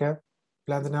looks like.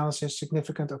 Blend analysis,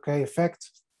 significant, okay,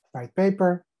 effect, write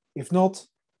paper. If not,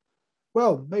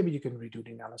 well, maybe you can redo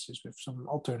the analysis with some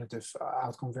alternative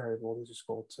outcome variable. This is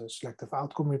called selective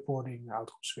outcome reporting,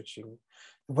 outcome switching,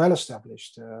 well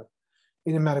established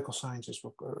in the medical sciences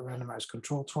for randomized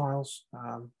control trials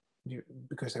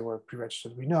because they were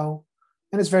pre-registered, we know.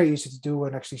 And it's very easy to do,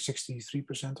 and actually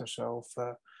 63% or so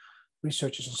of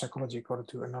researchers in psychology, according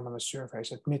to anonymous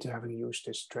surveys, admit to having used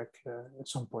this trick at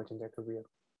some point in their career.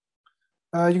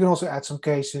 You can also add some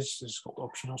cases. This is called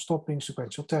optional stopping.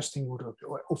 Sequential testing would,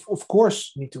 of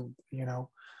course, need to,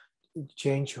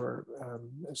 change your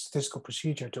statistical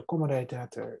procedure to accommodate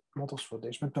that. There are models for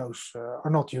this, but those are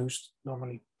not used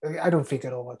normally. I don't think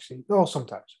at all, actually. Well,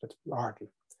 sometimes, but hardly.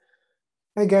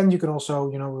 Again, you can also,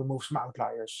 remove some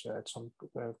outliers at some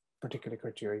particular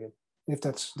criteria. If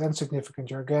that's then significant,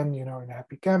 you're again, in a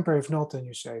happy camper. If not, then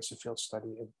you say it's a failed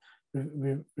study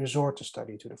and resort the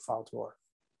study to the file drawer.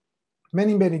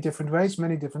 Many, many different ways,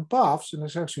 many different paths, and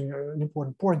there's actually an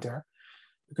important point there,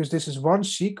 because this is one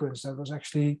sequence that was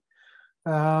actually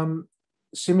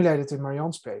simulated in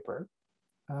Marianne's paper.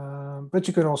 But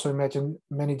you can also imagine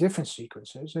many different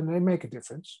sequences, and they make a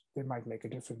difference. They might make a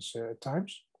difference at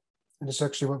times. And this is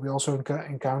actually what we also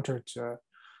encountered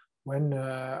when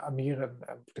Amir,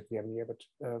 particularly Amir, but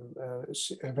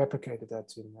replicated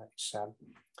that in Scien.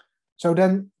 So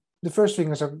then the first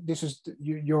thing is that this is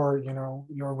your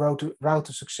route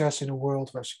to success in a world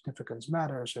where significance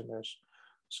matters and there's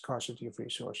scarcity of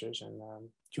resources, and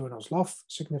journals love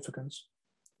significance,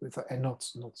 and not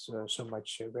so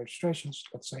much registrations,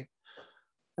 let's say.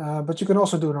 But you can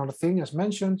also do another thing, as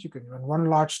mentioned. You can run one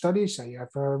large study, say you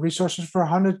have resources for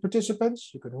 100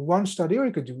 participants. You can do one study, or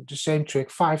you could do the same trick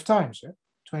 5 times,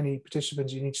 20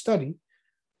 participants in each study.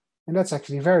 And that's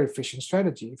actually a very efficient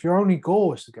strategy. If your only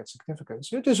goal is to get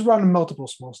significance, you just run multiple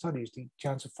small studies. The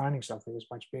chance of finding something is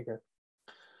much bigger,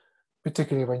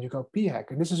 particularly when you go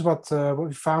p-hack. And this is what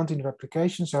we found in the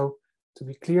replication. So to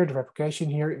be clear, the replication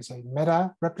here is a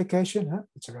meta replication.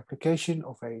 It's a replication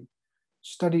of a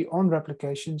study on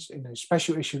replications in a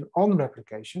special issue on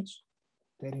replications,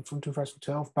 dating from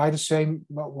 2012 by the same,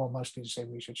 well, mostly the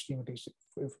same research team, at least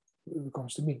if it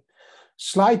comes to me.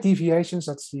 Slight deviations,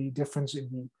 that's the difference in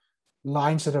the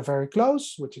lines that are very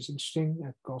close, which is interesting.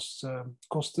 It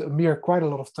cost Amir quite a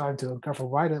lot of time to uncover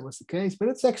why that was the case, but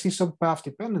it's actually some path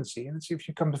dependency. And it's, if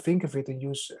you come to think of it and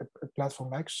use a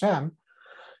platform like Scien,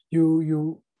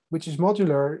 which is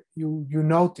modular, you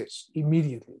notice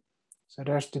immediately. So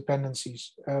there's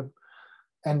dependencies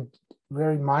and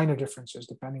very minor differences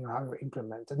depending on how you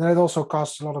implement. And then it also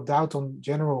casts a lot of doubt on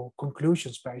general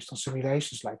conclusions based on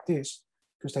simulations like this,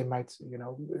 because they might,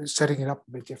 setting it up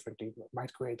a bit differently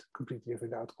might create completely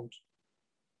different outcomes.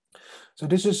 So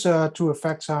this is true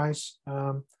effect size,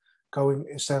 going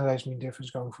standardized mean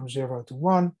difference going from 0 to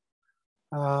 1.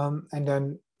 And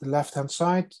then the left-hand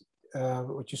side,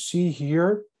 what you see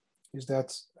here is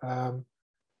that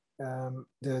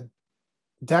the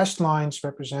dashed lines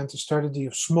represent the strategy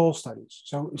of small studies.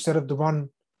 So instead of the one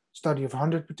study of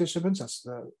 100 participants, that's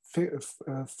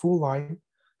the full line,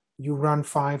 you run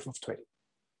 5 of 20.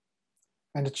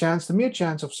 And the mere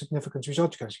chance of significant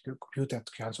results, you can compute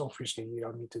that chance, obviously, you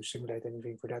don't need to simulate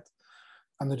anything for that,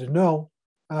 under the null,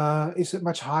 is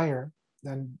much higher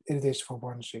than it is for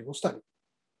one single study.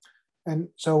 And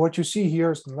so what you see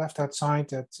here is on the left-hand side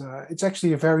that it's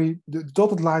actually the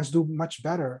dotted lines do much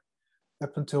better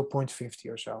up until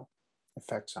 0.50 or so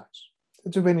effect size.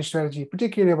 It's a winning strategy,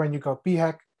 particularly when you go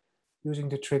p-hack using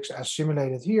the tricks as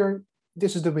simulated here.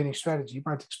 This is the winning strategy. You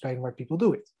might explain why people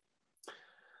do it.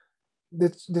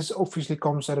 This obviously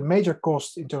comes at a major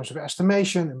cost in terms of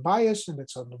estimation and bias, and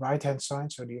that's on the right-hand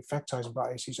side. So the effect size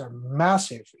biases are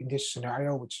massive in this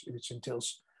scenario, which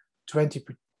entails 20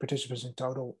 participants in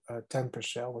total, 10 per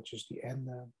cell, which is the n,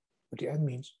 what the n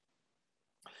means.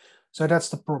 So that's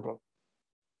the problem.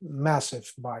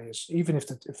 Massive bias. Even if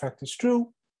the effect is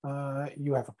true,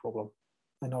 you have a problem,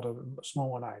 and not a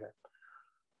small one either.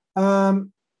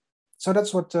 So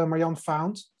that's what Marianne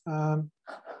found.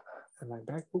 Am I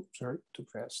back? Oops, sorry, too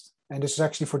fast. And this is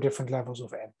actually for different levels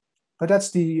of n. But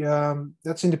that's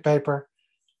that's in the paper.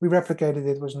 We replicated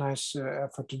it. It was a nice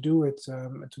effort to do it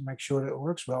to make sure that it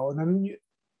works well. And then,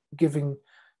 given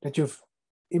that you've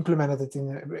implemented it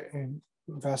in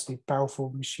vastly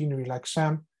powerful machinery like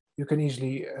Scien, you can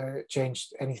easily change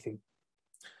anything.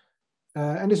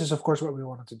 And this is, of course, what we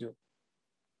wanted to do.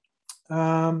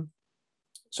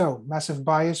 So massive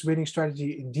bias winning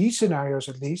strategy in these scenarios,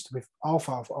 at least with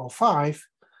alpha of 0.5,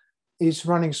 is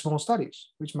running small studies,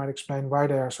 which might explain why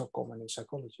they are so common in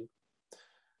psychology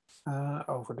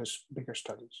over the bigger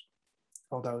studies,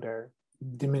 although they're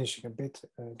diminishing a bit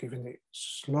given the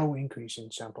slow increase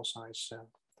in sample size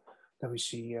that we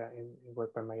see in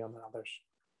work by Marianne and others.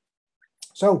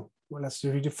 So let's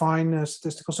redefine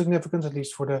statistical significance, at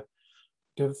least for the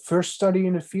first study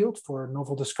in the field for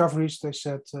novel discoveries. They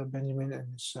said Benjamin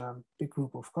and his big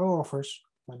group of co-authors,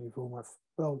 many of whom have,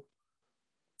 well,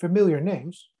 familiar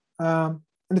names. And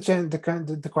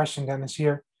the question then is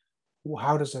here,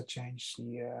 how does that change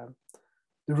the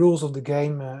rules of the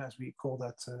game, as we call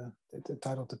that, the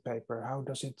title of the paper? How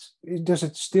does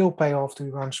it still pay off to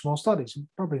run small studies?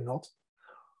 Probably not.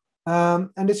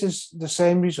 And this is the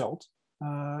same result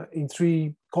in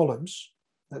 3 columns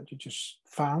that you just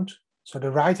found. So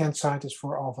the right-hand side is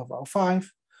for alpha of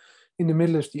 05. In the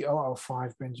middle is the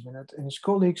 005 Benjamin and his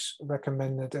colleagues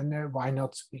recommended. And why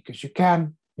not? Because you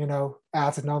can,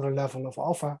 add another level of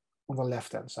alpha on the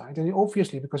left-hand side. And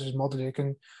obviously, because it's modular, you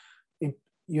can,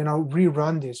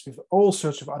 rerun this with all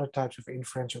sorts of other types of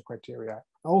inferential criteria,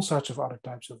 all sorts of other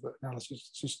types of analysis.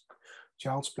 It's just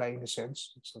child's play in a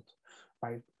sense. It's not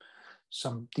by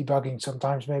some debugging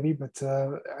sometimes maybe, but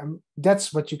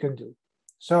that's what you can do.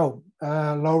 So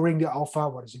lowering the alpha,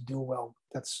 what does it do? Well,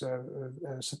 that's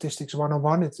statistics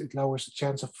 101. It lowers the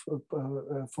chance of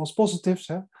false positives.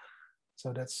 Huh?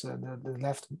 So that's the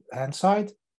left-hand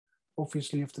side,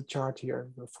 obviously, of the chart here.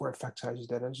 For effect sizes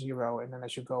that are 0, and then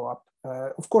as you go up,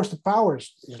 of course, the power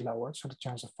is lowered, so the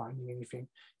chance of finding anything.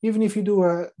 Even if you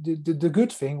do the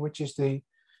good thing, which is the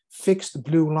fixed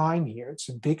blue line here, it's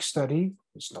a big study.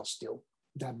 It's not still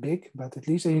that big, but at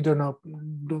least, and you not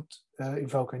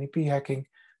invoke any p-hacking.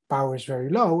 Power is very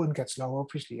low and gets lower,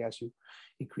 obviously, as you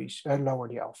lower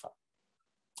the alpha.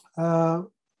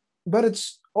 But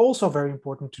it's also very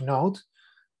important to note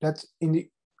that in the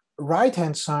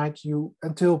right-hand side,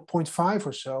 until 0.5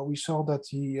 or so, we saw that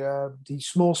the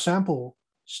small sample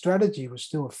strategy was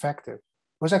still effective.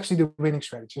 It was actually the winning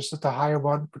strategy, just that the higher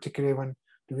one, particularly when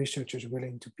the researchers are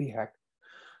willing to p-hack.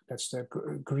 That's the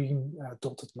green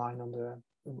dotted line on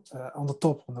the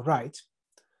top on the right.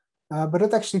 But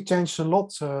it actually changed a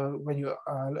lot when you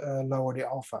lower the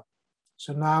alpha.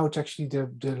 So now it's actually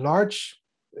the large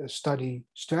study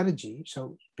strategy.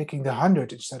 So picking the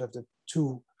 100 instead of the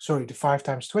 5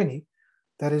 times 20,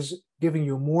 that is giving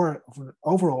you more of an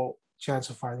overall chance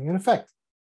of finding an effect.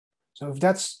 So if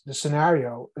that's the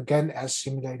scenario, again, as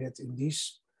simulated in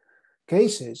these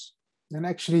cases, then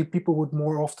actually people would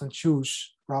more often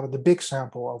choose rather the big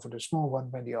sample over the small one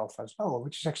when the alpha is lower,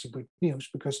 which is actually good news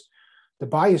because the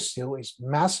bias still is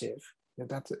massive.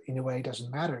 That in a way doesn't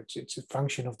matter. It's a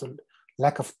function of the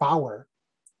lack of power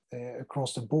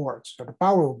across the board. So the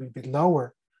power will be a bit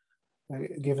lower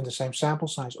given the same sample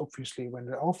size, obviously, when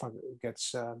the alpha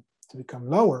gets to become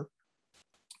lower.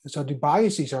 So the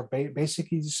biases are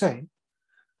basically the same.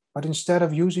 But instead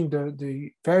of using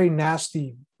the very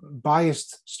nasty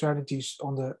biased strategies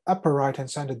on the upper right-hand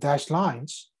side, the dashed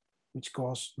lines, which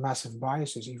cause massive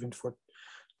biases even for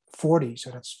 40, so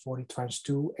that's 40 times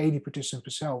 2, 80 participants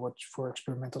per cell, which for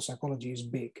experimental psychology is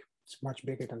big. It's much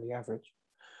bigger than the average.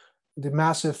 The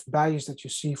massive bias that you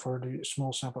see for the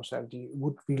small sample strategy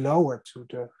would be lower to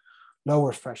the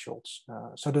lower thresholds.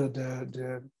 So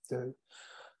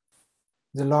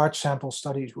the large sample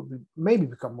studies will maybe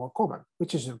become more common,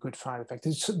 which is a good side effect.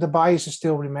 The bias is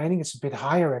still remaining. It's a bit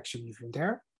higher actually even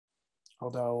there.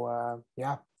 Although,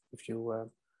 if you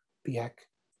p-hack,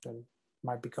 then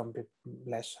might become a bit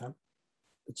less. Huh?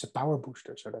 It's a power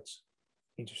booster, so that's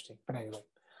interesting. But anyway,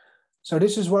 so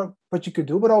this is what you could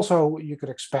do, but also you could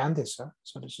expand this. Huh?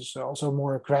 So this is also a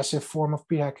more aggressive form of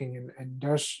p-hacking, and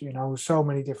there's so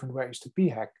many different ways to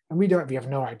p-hack, and we have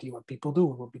no idea what people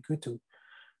do. It would be good to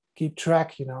keep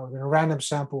track, in a random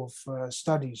sample of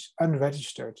studies,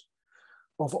 unregistered,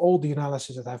 of all the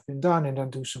analysis that have been done, and then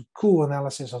do some cool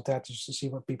analysis of that just to see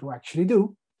what people actually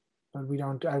do. But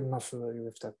I'm not familiar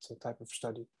with that type of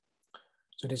study.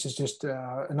 So this is just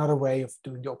another way of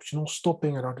doing the optional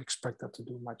stopping. I don't expect that to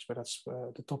do much, but that's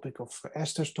the topic of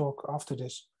Esther's talk after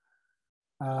this.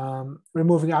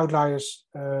 Removing outliers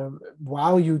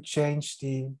while you change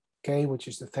the K, which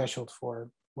is the threshold for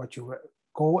what you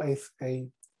call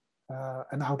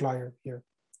an outlier here.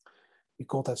 We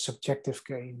call that subjective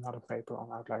K in another paper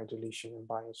on outlier deletion and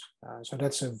bias. So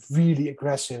that's a really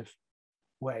aggressive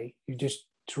way. You just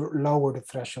lower the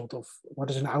threshold of what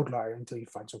is an outlier until you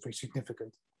find something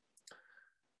significant.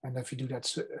 And if you do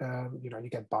that, you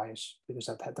get bias because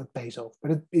that pays off.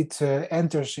 But it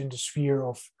enters in the sphere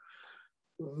of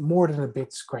more than a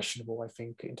bit questionable, I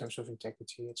think, in terms of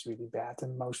integrity. It's really bad.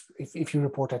 And if you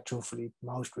report that truthfully,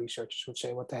 most researchers would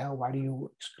say, what the hell, why do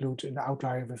you exclude an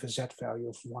outlier with a Z value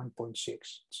of 1.6? It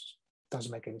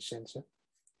doesn't make any sense. Huh?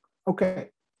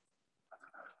 Okay.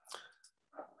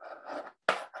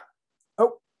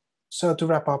 Oh, so to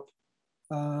wrap up,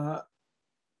 the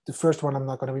first one I'm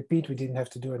not going to repeat. We didn't have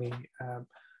to do any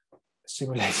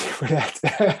simulation for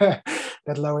that.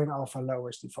 That lowering alpha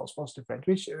lowers the false positive range,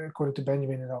 which according to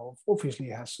Benjamin et al. Obviously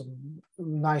has some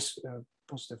nice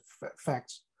positive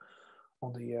effects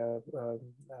on the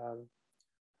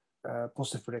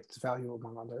positive predictive value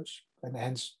among others, and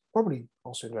hence probably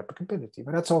also in replicability.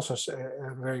 But that's also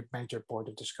a very major point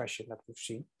of discussion that we've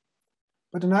seen.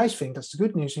 But the nice thing, that's the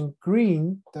good news in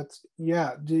green, that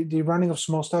yeah, the running of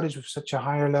small studies with such a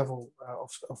higher level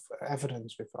of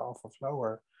evidence with alpha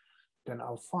lower than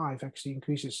L5 actually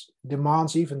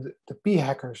demands even the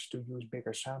p-hackers to use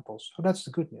bigger samples. So that's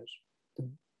the good news. The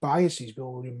biases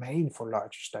will remain for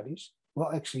larger studies,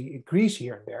 will actually increase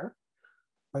here and there,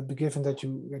 but given that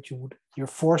you're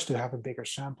forced to have a bigger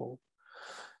sample,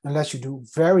 unless you do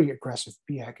very aggressive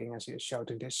p-hacking, as is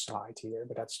showed in this slide here,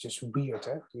 but that's just weird.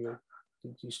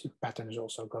 You see patterns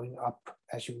also going up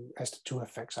as the true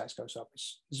effect size goes up.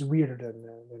 It's weirder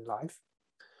than life.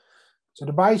 So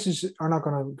the biases are not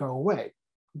going to go away,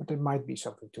 but there might be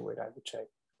something to it, I would say.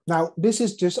 Now, this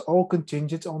is just all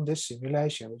contingent on this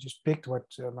simulation. We just picked what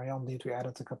Marjan did. We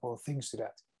added a couple of things to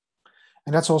that.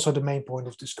 And that's also the main point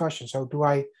of discussion. So do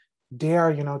I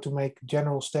dare, to make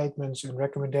general statements and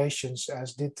recommendations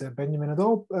as did Benjamin et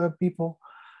al. People?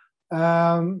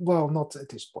 Well, not at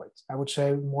this point. I would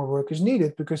say more work is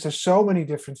needed because there's so many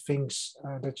different things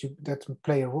that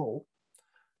play a role.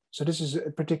 So this is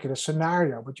a particular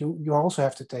scenario, but you also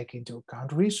have to take into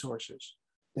account resources,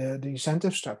 the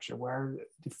incentive structure, where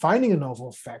finding a novel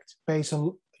effect pays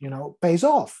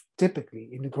off typically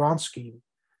in the grant scheme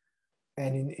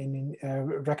and in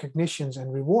recognitions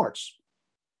and rewards.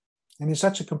 And in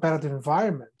such a competitive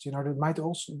environment, there might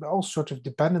also be all sorts of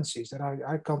dependencies that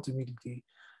I can't immediately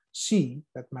see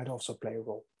that might also play a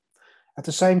role. At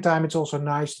the same time, it's also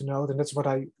nice to note, and that's what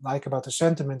I like about the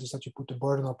sentiment, is that you put the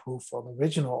burden of proof on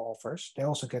original authors. They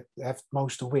also have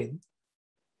most to win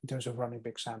in terms of running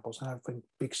big samples. And I think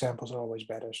big samples are always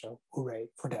better, so hooray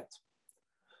for that.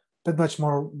 But much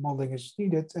more modeling is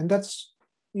needed, and that's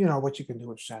what you can do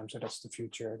with SAM. So that's the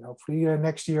future, and hopefully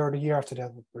next year or the year after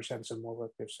that, we'll present some more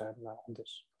work with SAM on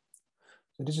this.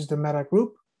 So this is the Meta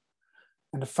group,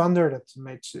 and the funder that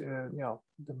made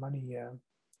the money.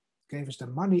 Gave us the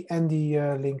money and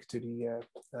the link to the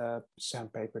SAM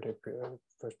paper, the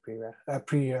first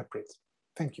pre-print.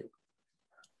 Thank you.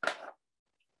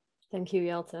 Thank you,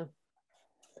 Jelte.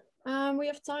 We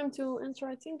have time to answer,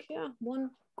 I think,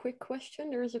 one quick question.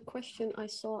 There is a question I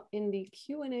saw in the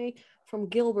Q&A from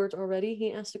Gilbert already.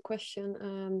 He asked a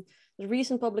question. The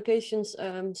recent publications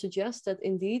suggest that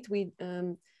indeed we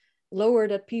lower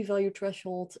that p-value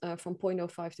threshold from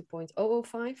 0.05 to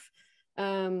 0.005.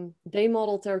 They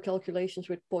modeled their calculations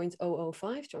with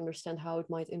 0.005 to understand how it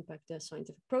might impact the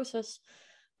scientific process.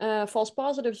 False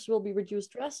positives will be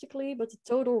reduced drastically, but the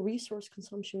total resource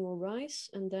consumption will rise.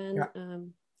 And then,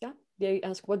 they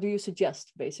ask, what do you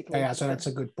suggest, basically? Yeah, so that's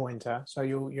a good point. So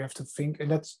you have to think,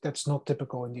 and that's not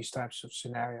typical in these types of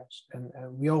scenarios. And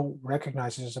we all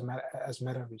recognize this as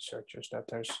meta researchers, that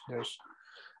there's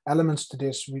elements to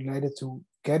this related to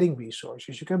getting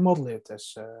resources. You can model it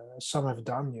as some have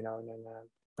done, in a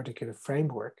particular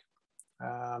framework.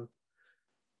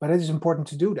 But it is important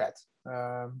to do that,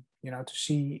 to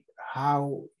see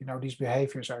how, these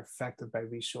behaviors are affected by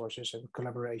resources and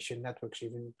collaboration networks,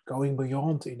 even going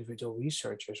beyond individual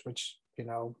researchers, which,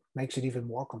 makes it even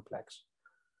more complex.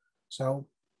 So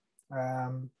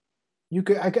I'm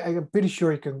pretty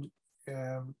sure you can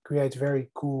create very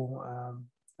cool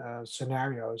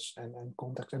scenarios and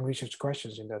contact and research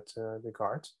questions in that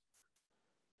regard.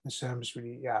 And SAM is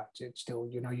really, it's still,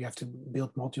 you have to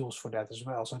build modules for that as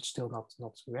well. So it's still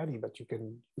not ready, but you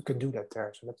can do that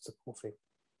there. So that's the cool thing.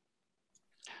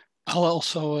 I'll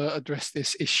also address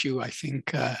this issue, I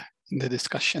think, in the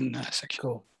discussion section.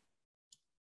 Cool.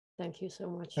 Thank you so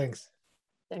much. Thanks.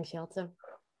 Thanks, Jelte.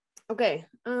 Okay,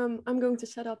 I'm going to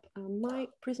set up my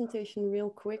presentation real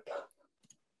quick.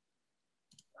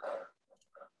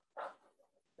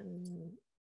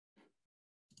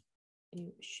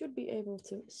 You should be able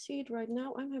to see it right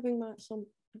now. I'm having some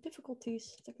technical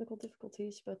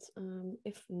difficulties, but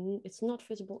if it's not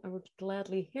visible, I would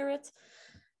gladly hear it.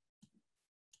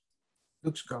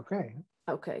 Looks okay.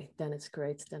 Okay, then it's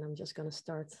great. Then I'm just going to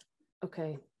start.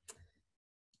 Okay.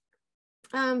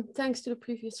 Thanks to the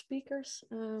previous speakers.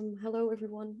 Hello,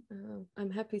 everyone. I'm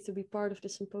happy to be part of the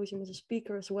symposium as a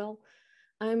speaker as well.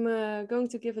 I'm going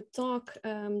to give a talk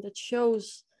that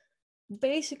shows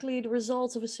basically the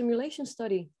results of a simulation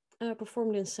study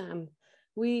performed in SAM.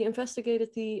 We investigated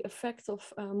the effect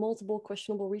of multiple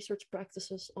questionable research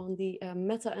practices on the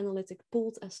meta-analytic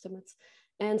pooled estimates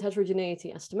and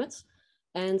heterogeneity estimates.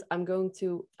 And I'm going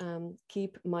to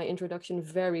keep my introduction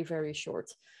very, very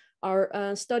short.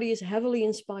 Our study is heavily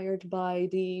inspired by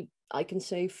the I can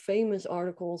say, famous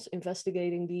articles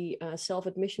investigating the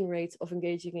self-admission rate of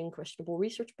engaging in questionable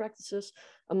research practices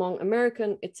among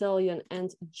American, Italian,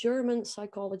 and German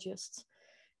psychologists.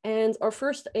 And our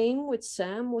first aim with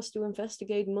SAM was to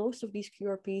investigate most of these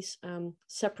QRPs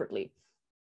separately.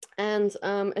 And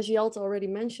as Jelte already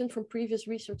mentioned from previous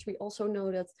research, we also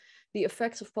know that the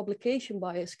effects of publication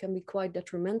bias can be quite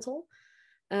detrimental.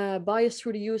 Bias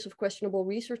through the use of questionable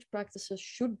research practices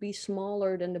should be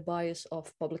smaller than the bias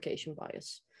of publication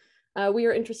bias. We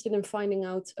are interested in finding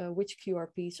out which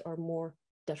QRPs are more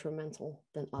detrimental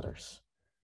than others.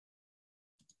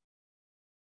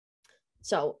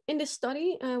 So in this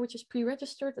study, which is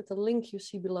pre-registered at the link you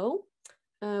see below,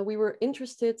 we were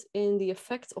interested in the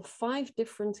effect of 5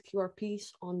 different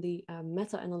QRPs on the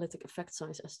meta-analytic effect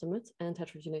size estimate and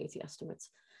heterogeneity estimates.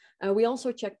 We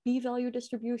also checked p-value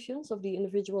distributions of the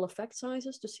individual effect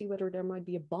sizes to see whether there might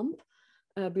be a bump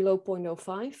below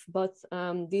 0.05, but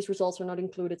these results are not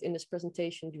included in this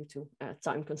presentation due to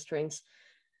time constraints.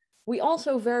 We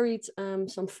also varied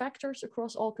some factors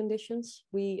across all conditions.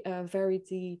 We varied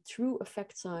the true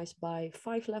effect size by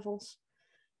 5 levels.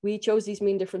 We chose these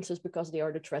mean differences because they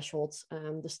are the thresholds,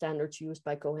 the standards used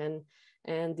by Cohen,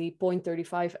 and the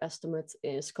 0.35 estimate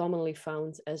is commonly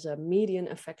found as a median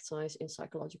effect size in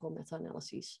psychological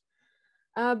meta-analyses.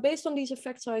 Based on these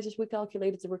effect sizes, we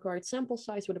calculated the required sample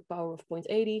size with a power of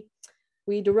 0.80.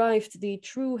 We derived the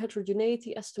true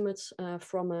heterogeneity estimates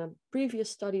from a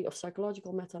previous study of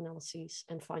psychological meta-analyses.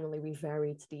 And finally, we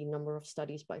varied the number of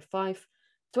studies by 5,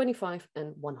 25,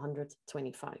 and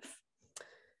 125.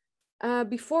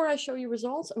 Before I show you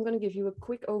results, I'm going to give you a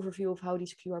quick overview of how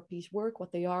these QRPs work,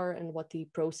 what they are, and what the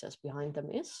process behind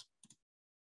them is.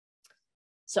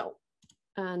 So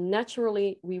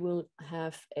naturally, we will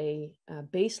have a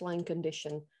baseline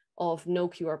condition of no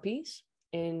QRPs,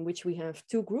 in which we have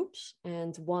 2 groups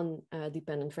and 1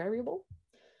 dependent variable.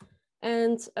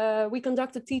 And we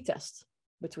conduct a t-test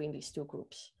between these 2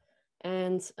 groups.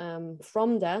 And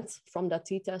from that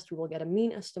t-test, we will get a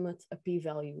mean estimate, a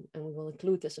p-value, and we will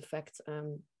include this effect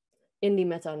in the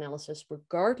meta-analysis,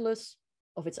 regardless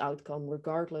of its outcome,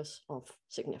 regardless of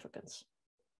significance.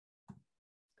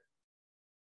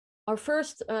 Our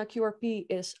first QRP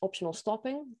is optional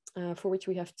stopping, for which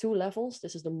we have 2 levels.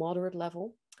 This is the moderate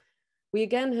level. We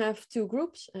again have 2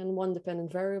 groups and 1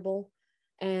 dependent variable,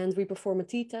 and we perform a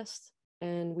t-test.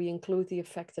 And we include the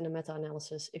effect in the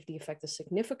meta-analysis if the effect is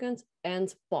significant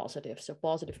and positive. So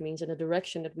positive means in a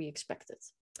direction that we expected.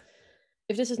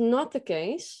 If this is not the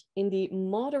case, in the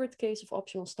moderate case of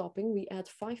optional stopping, we add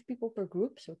 5 people per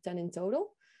group, so 10 in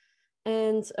total,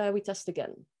 and we test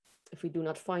again. If we do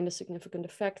not find a significant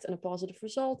effect and a positive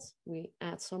result, we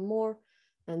add some more.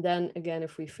 And then again,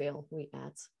 if we fail, we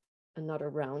add another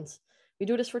round. We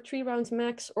do this for 3 rounds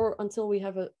max, or until we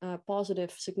have a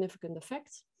positive significant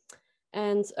effect.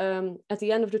 And at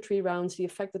the end of the 3 rounds, the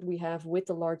effect that we have with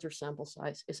the larger sample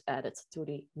size is added to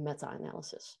the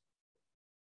meta-analysis.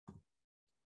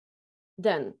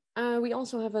 Then we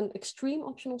also have an extreme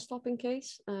optional stopping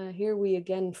case. Here we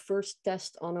again first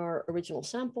test on our original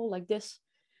sample like this.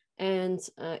 And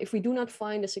if we do not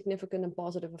find a significant and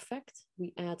positive effect,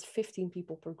 we add 15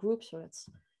 people per group. So that's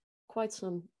quite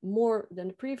some more than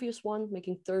the previous one,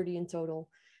 making 30 in total.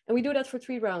 And we do that for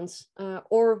 3 rounds,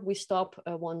 or we stop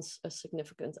once a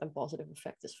significant and positive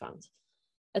effect is found.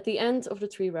 At the end of the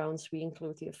 3 rounds, we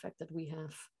include the effect that we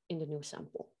have in the new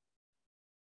sample.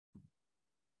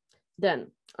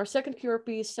 Then our second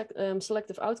QRP is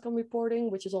selective outcome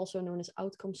reporting, which is also known as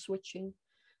outcome switching,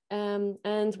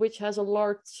 and which has a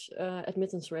large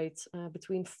admittance rate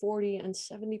between 40 and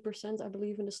 70%, I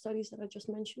believe, in the studies that I just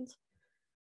mentioned.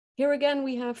 Here again,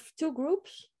 we have 2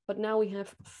 groups, but now we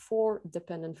have 4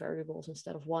 dependent variables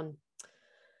instead of 1.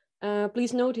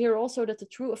 Please note here also that the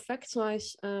true effect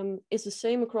size is the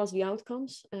same across the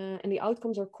outcomes, and the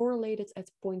outcomes are correlated at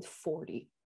 0.40.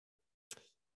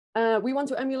 We want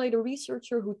to emulate a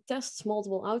researcher who tests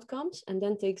multiple outcomes and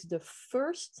then takes the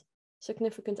first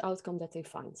significant outcome that they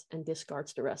find and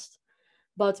discards the rest.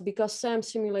 But because SAM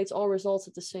simulates all results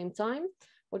at the same time,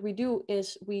 what we do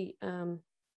is we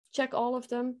check all of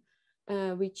them.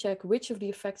 We check which of the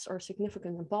effects are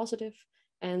significant and positive.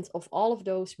 And of all of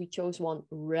those, we chose one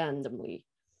randomly.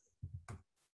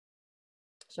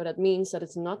 So that means that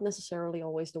it's not necessarily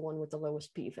always the one with the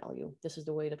lowest p-value. This is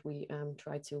the way that we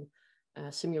try to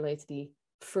simulate the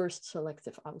first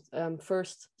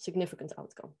significant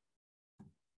outcome.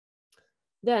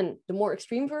 Then the more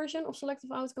extreme version of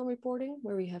selective outcome reporting,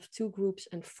 where we have 2 groups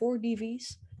and 4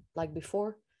 DVs, like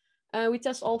before. We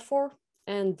test all 4,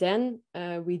 and then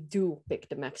we do pick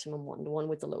the maximum one, the one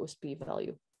with the lowest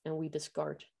p-value. and we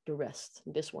discard the rest.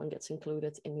 This one gets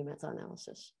included in the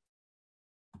meta-analysis.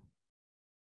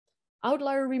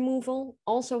 Outlier removal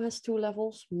also has two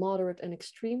levels, moderate and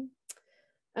extreme.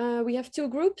 We have two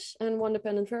groups and one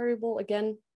dependent variable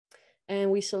again,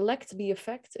 and we select the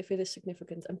effect if it is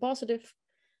significant and positive.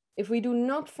 If we do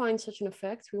not find such an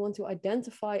effect, we want to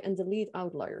identify and delete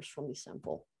outliers from the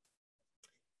sample.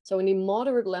 So in the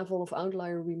moderate level of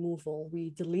outlier removal,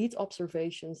 we delete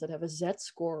observations that have a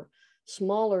z-score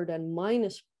smaller than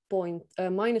minus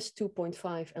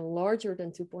 2.5 and larger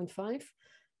than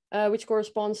 2.5, which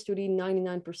corresponds to the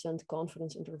 99%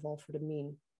 confidence interval for the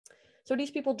mean. So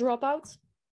these people drop out,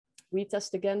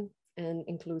 retest again, and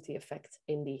include the effect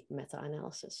in the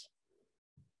meta-analysis.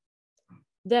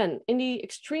 Then in the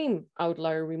extreme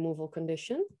outlier removal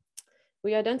condition,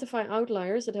 we identify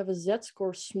outliers that have a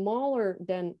z-score smaller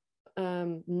than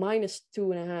minus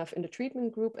 2.5 in the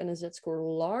treatment group and a z-score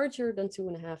larger than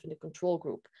 2.5 in the control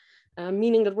group,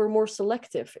 meaning that we're more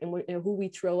selective in who we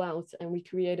throw out and we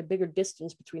create a bigger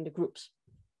distance between the groups.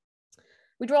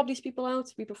 We drop these people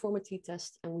out, we perform a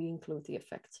t-test, and we include the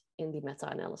effect in the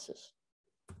meta-analysis.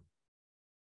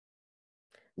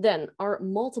 Then our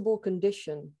multiple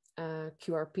condition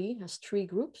QRP has three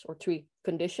groups or three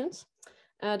conditions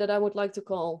that I would like to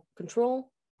call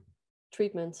control,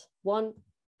 treatment 1,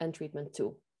 and treatment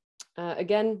 2.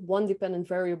 Again, one dependent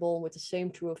variable with the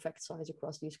same true effect size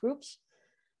across these groups.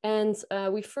 And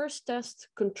we first test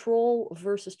control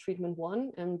versus treatment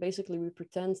 1, and basically we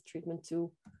pretend treatment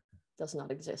 2 does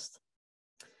not exist.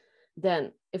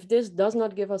 Then, if this does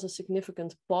not give us a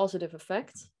significant positive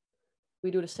effect,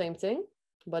 we do the same thing,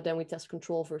 but then we test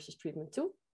control versus treatment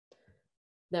 2.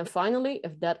 Then finally,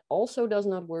 if that also does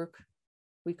not work,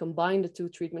 we combine the two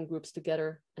treatment groups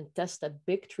together and test that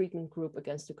big treatment group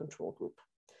against the control group.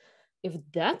 If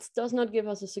that does not give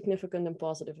us a significant and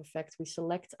positive effect, we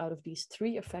select out of these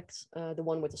three effects, the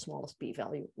one with the smallest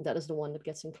p-value. That is the one that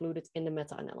gets included in the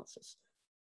meta-analysis.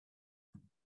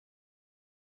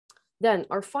 Then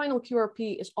our final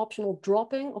QRP is optional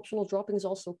dropping. Optional dropping is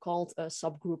also called a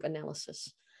subgroup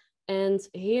analysis. And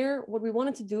here, what we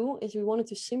wanted to do is we wanted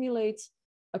to simulate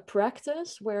a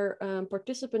practice where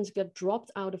participants get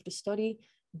dropped out of the study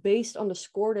based on the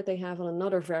score that they have on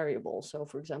another variable. So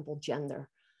for example, gender.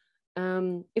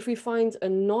 If we find a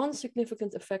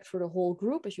non-significant effect for the whole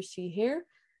group, as you see here,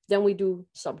 then we do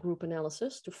subgroup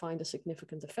analysis to find a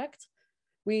significant effect.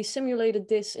 We simulated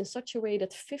this in such a way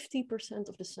that 50%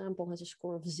 of the sample has a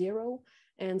score of 0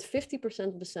 and 50%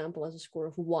 of the sample has a score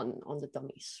of 1 on the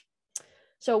dummies.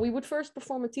 So we would first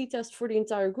perform a t-test for the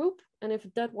entire group. And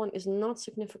if that one is not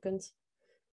significant,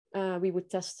 we would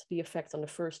test the effect on the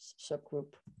first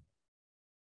subgroup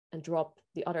and drop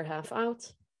the other half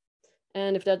out.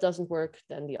 And if that doesn't work,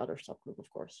 then the other subgroup, of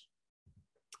course.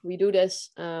 We do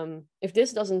this. If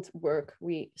this doesn't work,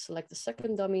 we select the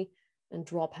second dummy and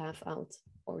drop half out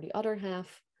or the other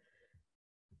half.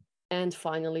 And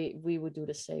finally, we would do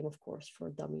the same, of course,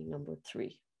 for dummy number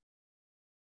 3.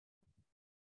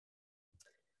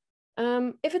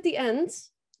 If at the end,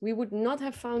 we would not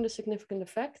have found a significant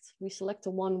effect, we select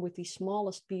the one with the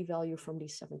smallest p-value from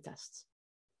these 7 tests.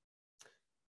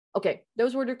 Okay,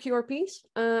 those were the QRPs.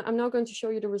 I'm now going to show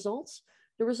you the results.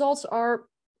 The results are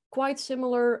quite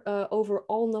similar over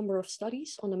all number of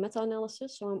studies on the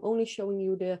meta-analysis. So I'm only showing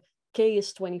you the K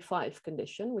is 25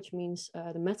 condition, which means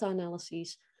the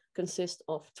meta-analyses consist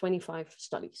of 25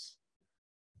 studies.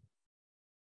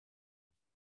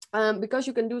 Because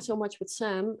you can do so much with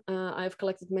SAM, I've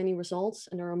collected many results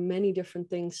and there are many different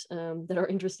things that are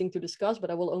interesting to discuss, but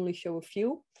I will only show a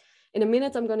few. In a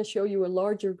minute, I'm going to show you a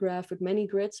larger graph with many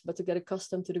grids, but to get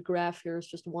accustomed to the graph, here is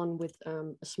just one with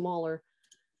a smaller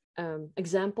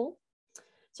example.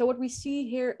 So what we see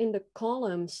here in the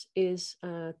columns is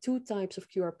 2 types of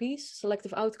QRPs,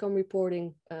 selective outcome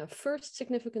reporting, first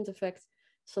significant effect,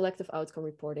 selective outcome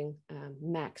reporting,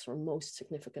 max or most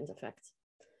significant effect.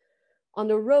 On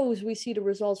the rows, we see the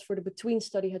results for the between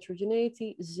study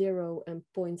heterogeneity, 0 and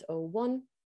 0.01.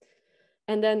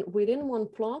 And then within one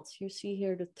plot, you see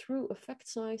here the true effect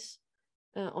size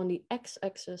on the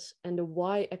x-axis, and the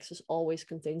y-axis always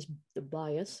contains the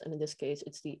bias. And in this case,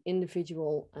 it's the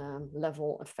individual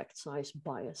level effect size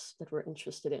bias that we're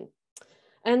interested in.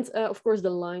 And of course, the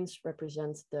lines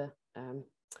represent the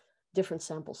different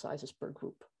sample sizes per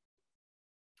group.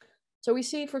 So we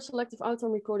see for selective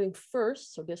outcome recording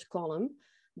first, so this column,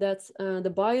 that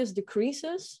the bias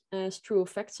decreases as true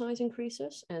effect size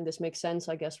increases. And this makes sense,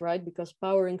 I guess, right? Because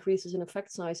power increases in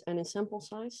effect size and in sample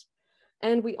size.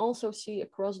 And we also see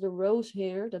across the rows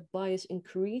here that bias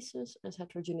increases as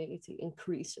heterogeneity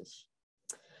increases.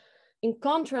 In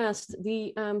contrast,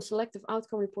 the selective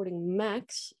outcome reporting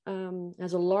max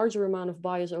has a larger amount of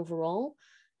bias overall,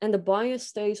 and the bias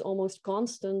stays almost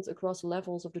constant across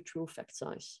levels of the true effect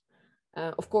size.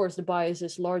 Of course, the bias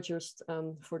is largest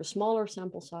for the smaller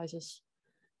sample sizes.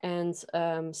 And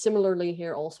similarly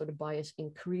here also the bias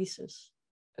increases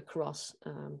across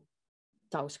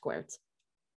tau squared.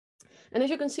 And as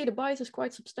you can see, the bias is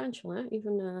quite substantial,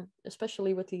 even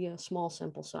especially with the small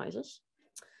sample sizes.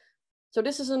 So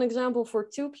this is an example for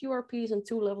 2 QRPs and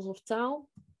 2 levels of tau.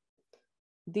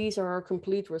 These are our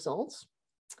complete results.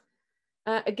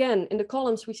 Again, in the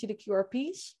columns, we see the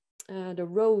QRPs. The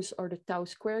rows are the tau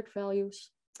squared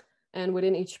values. And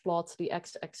within each plot, the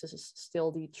x-axis is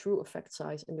still the true effect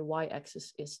size and the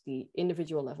y-axis is the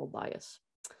individual level bias.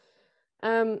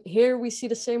 Here we see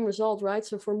the same result, right?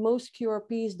 So for most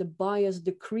QRPs, the bias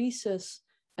decreases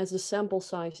as the sample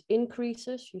size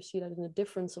increases. You see that in the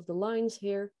difference of the lines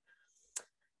here.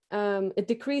 It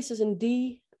decreases in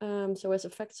D. So as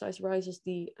effect size rises,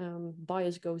 the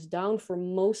bias goes down for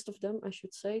most of them, I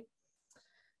should say.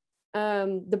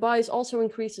 The bias also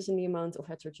increases in the amount of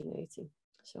heterogeneity.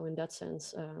 So in that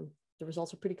sense, the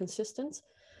results are pretty consistent.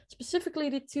 Specifically,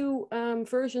 the 2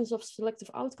 versions of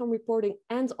selective outcome reporting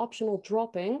and optional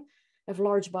dropping have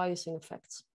large biasing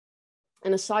effects.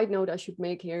 And a side note I should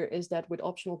make here is that with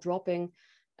optional dropping,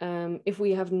 if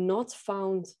we have not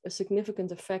found a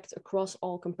significant effect across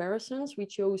all comparisons, we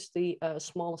chose the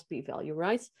smallest p-value,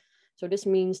 right? So this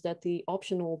means that the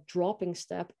optional dropping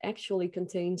step actually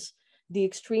contains the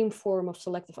extreme form of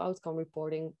selective outcome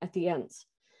reporting at the end.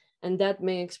 And that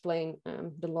may explain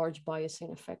the large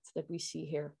biasing effect that we see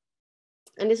here.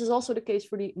 And this is also the case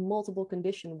for the multiple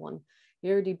condition one.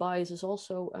 Here the bias is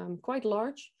also quite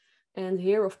large. And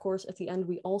here, of course, at the end,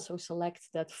 we also select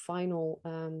that final,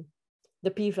 the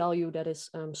p-value that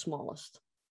is smallest.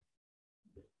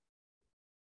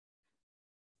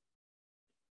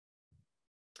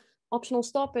 Optional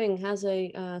stopping has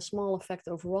a small effect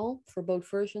overall for both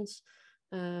versions.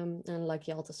 And like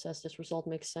Jelte says, this result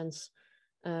makes sense.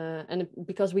 And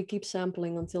because we keep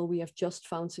sampling until we have just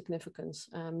found significance,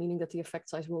 meaning that the effect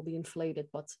size will be inflated,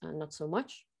 but not so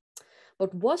much.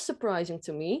 What was surprising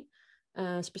to me,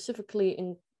 specifically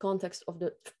in context of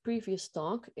the previous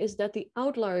talk, is that the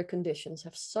outlier conditions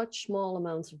have such small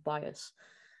amounts of bias.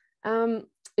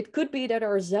 It could be that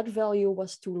our Z value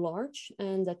was too large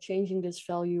and that changing this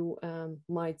value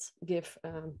might give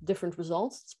different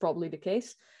results. It's probably the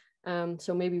case.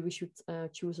 So maybe we should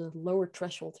choose a lower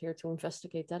threshold here to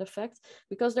investigate that effect,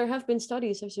 because there have been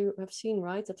studies, as you have seen,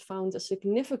 right, that found a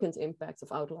significant impact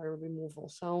of outlier removal.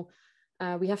 So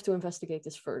we have to investigate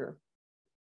this further.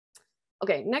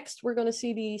 Okay, next we're going to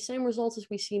see the same results as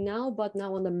we see now, but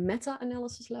now on the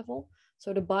meta-analysis level.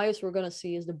 So the bias we're going to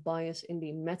see is the bias in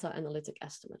the meta-analytic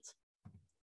estimate.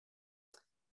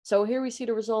 So here we see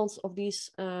the results of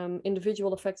these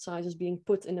individual effect sizes being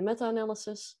put in the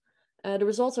meta-analysis. The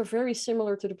results are very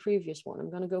similar to the previous one.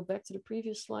 I'm going to go back to the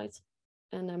previous slide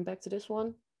and then back to this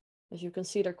one. As you can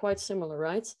see, they're quite similar,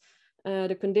 right?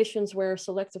 The conditions where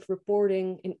selective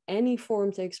reporting in any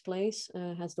form takes place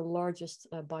has the largest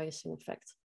biasing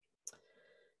effect.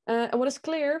 And what is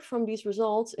clear from these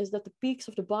results is that the peaks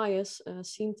of the bias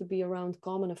seem to be around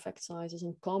common effect sizes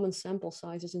and common sample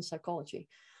sizes in psychology,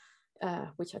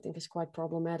 which I think is quite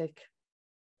problematic.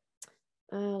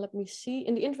 Let me see.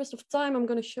 In the interest of time, I'm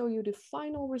going to show you the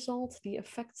final result, the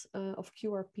effect of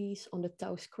QRPs on the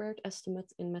tau squared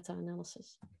estimate in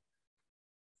meta-analysis.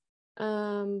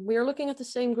 We are looking at the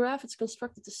same graph. It's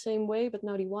constructed the same way, but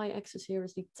now the y-axis here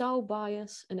is the tau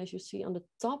bias. And as you see on the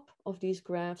top of these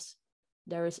graphs,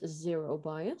 there is a 0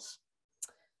 bias.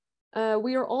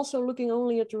 We are also looking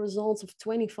only at the results of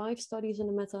 25 studies in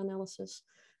the meta-analysis.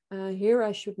 Here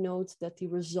I should note that the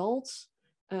results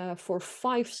for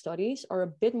 5 studies are a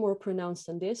bit more pronounced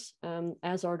than this,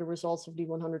 as are the results of the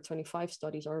 125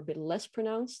 studies are a bit less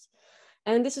pronounced.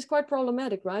 And this is quite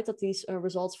problematic, right? That these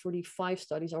results for the 5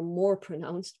 studies are more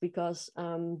pronounced because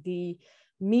the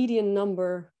median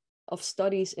number of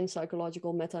studies in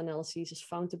psychological meta-analyses is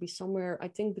found to be somewhere, I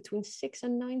think, between 6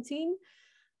 and 19.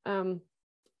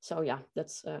 So yeah,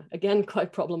 that's again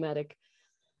quite problematic.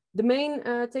 The main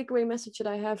takeaway message that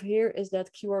I have here is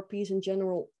that QRPs in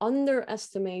general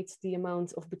underestimate the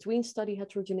amount of between study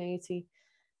heterogeneity.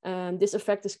 This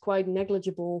effect is quite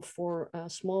negligible for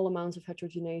small amounts of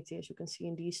heterogeneity, as you can see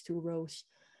in these 2 rows.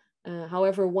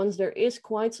 However, once there is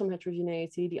quite some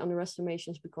heterogeneity, the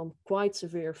underestimations become quite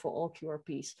severe for all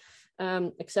QRPs,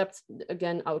 except,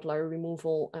 again, outlier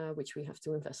removal, which we have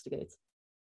to investigate.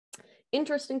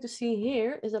 Interesting to see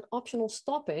here is that optional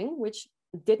stopping, which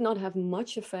did not have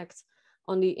much effect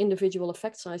on the individual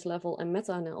effect size level and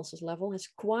meta-analysis level has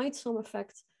quite some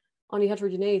effect on the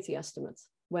heterogeneity estimate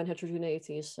when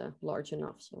heterogeneity is large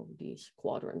enough, so these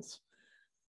quadrants.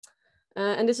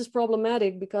 And this is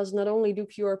problematic because not only do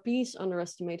QRPs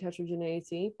underestimate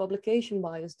heterogeneity, publication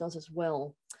bias does as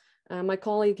well. My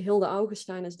colleague Hilde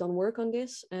Augustijn has done work on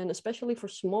this, and especially for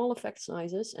small effect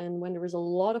sizes and when there is a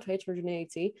lot of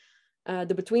heterogeneity,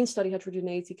 the between study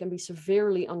heterogeneity can be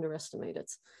severely underestimated.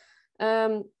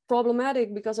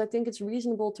 Problematic because I think it's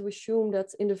reasonable to assume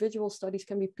that individual studies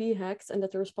can be p-hacked and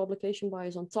that there is publication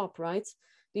bias on top, right?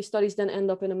 These studies then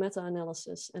end up in a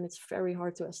meta-analysis, and it's very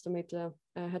hard to estimate the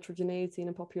heterogeneity in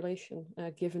a population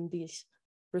given these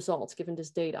results, given this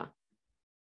data.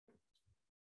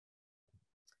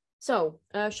 So,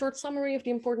 short summary of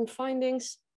the important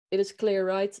findings. It is clear,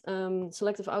 right?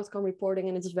 Selective outcome reporting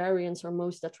and its variants are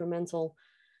most detrimental.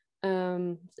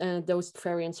 And those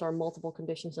variants are multiple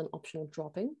conditions and optional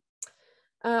dropping.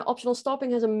 Optional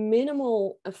stopping has a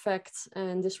minimal effect,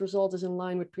 and this result is in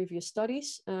line with previous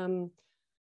studies,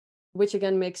 which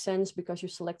again makes sense because you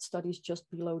select studies just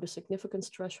below the significance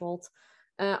threshold.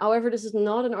 However, this is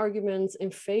not an argument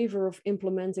in favor of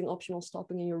implementing optional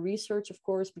stopping in your research, of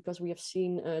course, because we have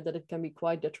seen that it can be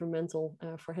quite detrimental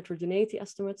for heterogeneity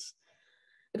estimates.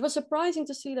 It was surprising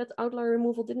to see that outlier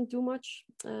removal didn't do much,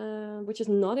 which is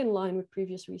not in line with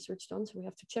previous research done, so we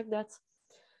have to check that.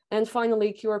 And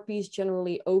finally, QRPs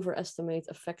generally overestimate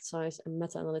effect size and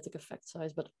meta-analytic effect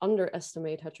size, but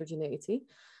underestimate heterogeneity.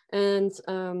 And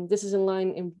this is in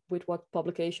line with what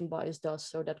publication bias does,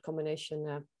 so that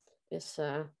combination is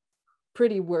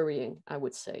pretty worrying, I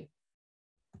would say.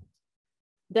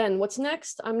 Then what's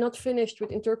next? I'm not finished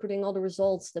with interpreting all the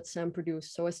results that Sam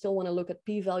produced. So I still want to look at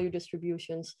p-value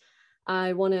distributions.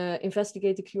 I want to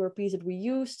investigate the QRPs that we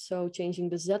used. So changing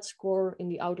the Z-score in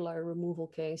the outlier removal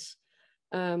case,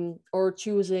 or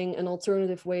choosing an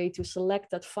alternative way to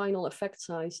select that final effect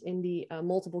size in the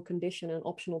multiple condition and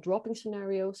optional dropping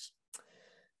scenarios.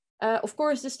 Of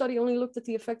course, this study only looked at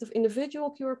the effect of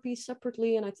individual QRPs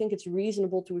separately, and I think it's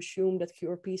reasonable to assume that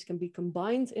QRPs can be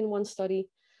combined in one study.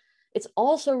 It's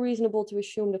also reasonable to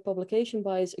assume that publication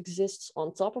bias exists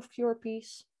on top of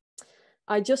QRPs.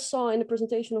 I just saw in the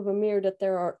presentation of Amir that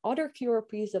there are other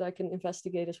QRPs that I can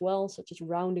investigate as well, such as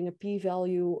rounding a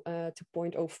p-value to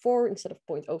 0.04 instead of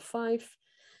 0.05.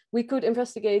 We could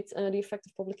investigate the effect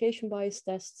of publication bias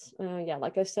tests. Yeah,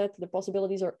 like I said, the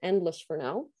possibilities are endless for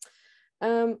now.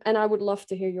 And I would love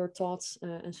to hear your thoughts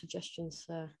and suggestions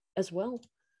as well.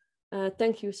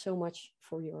 Thank you so much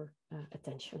for your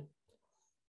attention.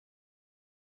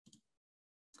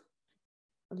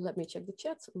 Let me check the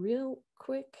chat real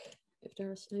quick if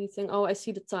there's anything. Oh, I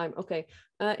see the time. Okay.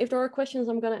 If there are questions,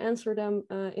 I'm going to answer them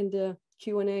in the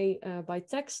Q&A by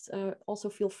text. Also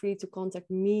feel free to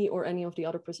contact me or any of the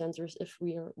other presenters if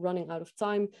we are running out of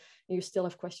time and you still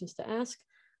have questions to ask.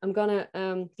 I'm going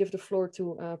to give the floor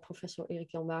to Professor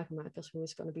Erik-Jan Wagemakers, who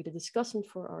is going to be the discussant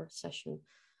for our session.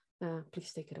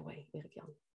 Please take it away,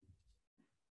 Erik-Jan.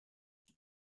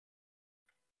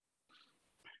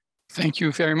 Thank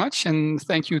you very much, and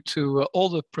thank you to all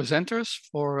the presenters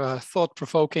for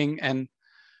thought-provoking and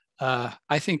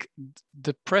I think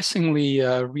depressingly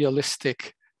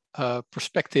realistic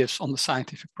perspectives on the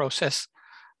scientific process.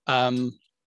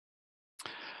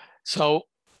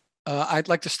 I'd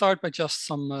like to start by just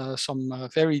some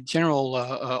very general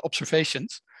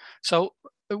observations. So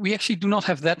we actually do not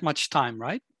have that much time,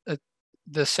 right?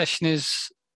 The session is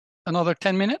another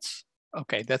 10 minutes?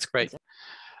 Okay, that's great.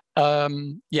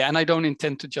 Yeah, and I don't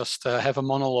intend to just have a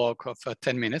monologue of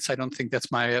 10 minutes. I don't think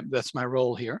that's my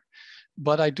role here.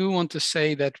 But I do want to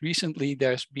say that recently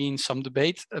there's been some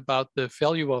debate about the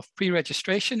value of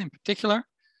pre-registration in particular.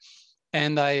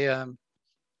 And I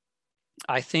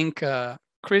think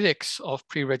critics of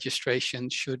pre-registration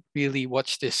should really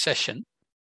watch this session.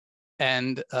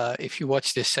 And if you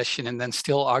watch this session and then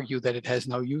still argue that it has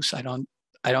no use, I don't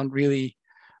really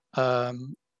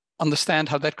understand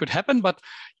how that could happen. But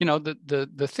you know,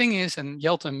 the thing is, and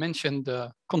Jelte mentioned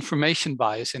the confirmation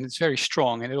bias, and it's very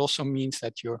strong, and it also means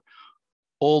that you're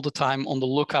all the time on the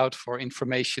lookout for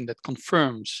information that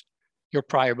confirms your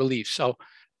prior beliefs. So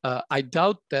I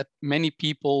doubt that many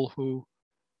people who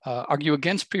argue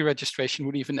against pre-registration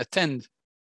would even attend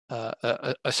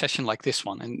a session like this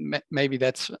one. And maybe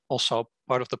that's also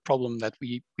part of the problem, that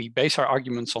we base our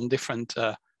arguments on different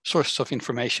sources of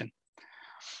information.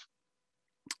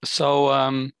 So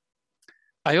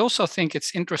I also think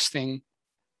it's interesting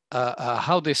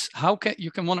how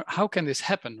can this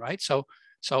happen, right? So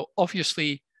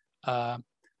obviously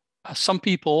some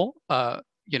people,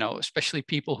 you know, especially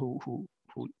people who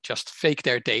just fake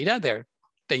their data, they're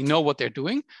they know what they're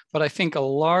doing. But I think a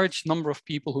large number of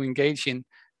people who engage in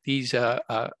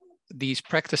these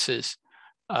practices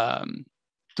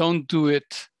don't do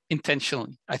it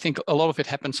intentionally. I think a lot of it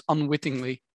happens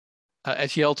unwittingly.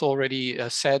 As Jelte already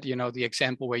said, you know, the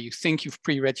example where you think you've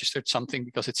pre-registered something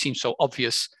because it seems so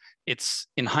obvious. It's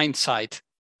in hindsight,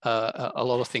 a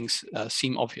lot of things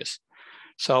seem obvious.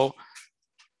 So,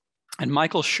 and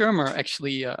Michael Shermer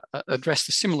actually addressed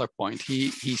a similar point.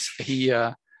 He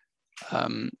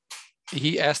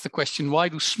asked the question, why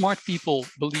do smart people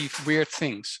believe weird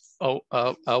things? Oh,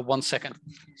 1 second.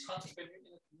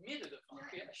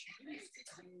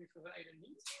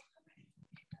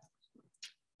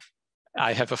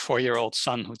 I have a 4-year-old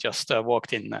son who just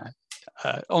walked in,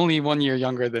 only 1 year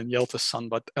younger than Jelte's son,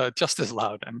 but just as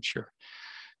loud, I'm sure.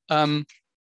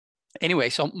 Anyway,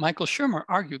 so Michael Shermer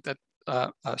argued that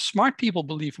smart people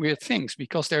believe weird things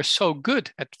because they're so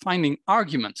good at finding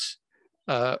arguments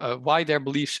why their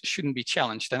beliefs shouldn't be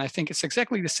challenged. And I think it's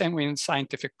exactly the same way in the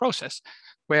scientific process,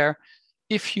 where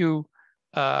if you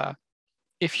come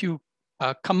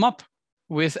up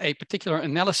with a particular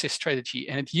analysis strategy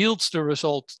and it yields the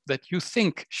result that you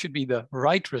think should be the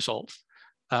right result,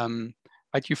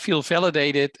 right? You feel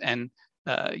validated and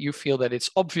you feel that it's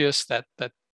obvious that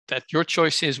your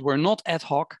choices were not ad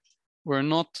hoc, were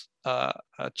not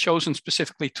chosen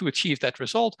specifically to achieve that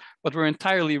result, but were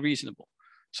entirely reasonable.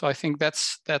 So I think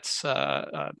that's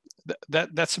a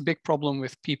big problem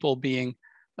with people being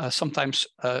sometimes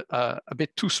a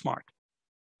bit too smart.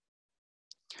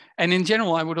 And in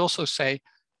general, I would also say,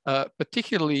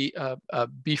 particularly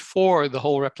before the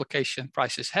whole replication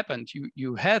crisis happened,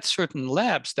 you had certain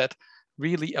labs that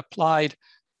really applied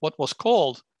what was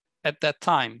called at that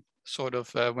time, sort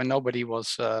of when nobody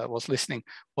was listening,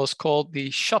 was called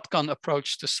the shotgun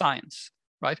approach to science,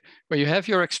 right? Where you have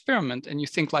your experiment and you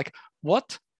think like,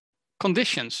 what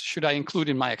conditions should I include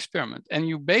in my experiment? And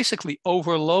you basically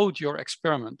overload your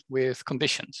experiment with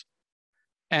conditions.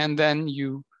 And then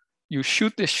you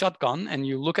shoot this shotgun and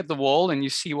you look at the wall and you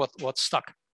see what's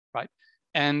stuck, right?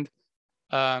 And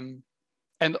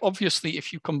obviously,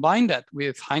 if you combine that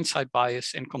with hindsight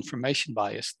bias and confirmation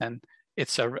bias, then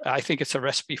I think it's a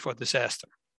recipe for disaster.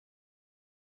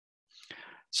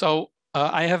 So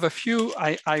I have a few.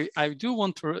 I do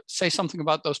want to say something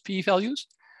about those p-values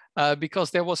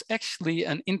because there was actually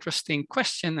an interesting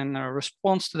question and a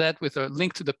response to that with a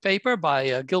link to the paper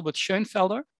by Gilbert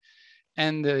Schoenfelder.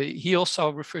 And he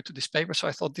also referred to this paper. So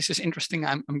I thought, this is interesting.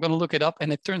 I'm going to look it up.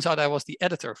 And it turns out I was the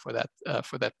editor for that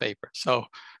paper. So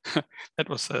that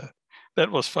was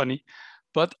funny.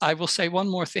 But I will say one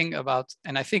more thing about,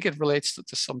 and I think it relates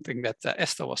to something that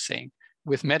Esther was saying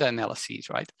with meta-analyses,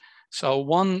 right? So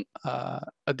one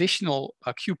additional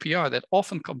QPR that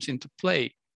often comes into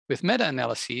play with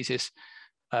meta-analyses is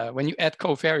when you add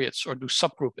covariates or do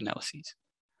subgroup analyses.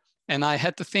 And I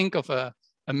had to think of a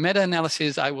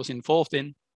meta-analysis I was involved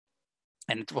in,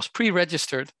 and it was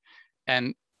pre-registered,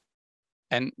 and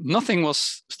nothing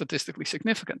was statistically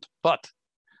significant. But,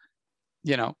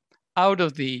 you know, out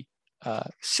of the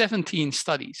 17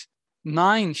 studies,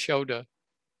 9 showed a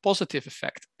positive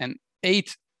effect and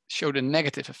 8 showed a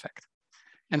negative effect.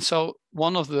 And so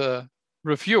one of the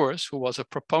reviewers, who was a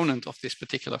proponent of this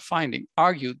particular finding,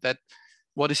 argued that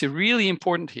what is really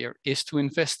important here is to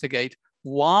investigate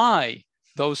why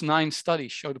those 9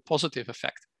 studies showed a positive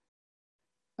effect.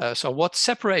 So what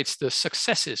separates the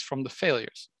successes from the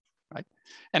failures, right?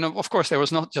 And of course, there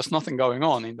was not just nothing going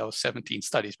on in those 17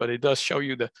 studies, but it does show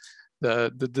you the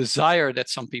desire that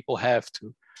some people have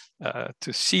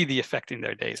to see the effect in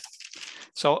their data.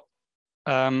 So,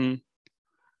 and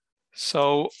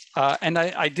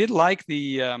I did like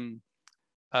the,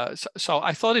 so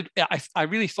I thought I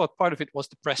really thought part of it was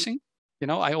depressing. You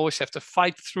know, I always have to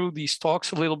fight through these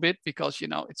talks a little bit because, you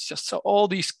know, it's just so all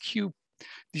these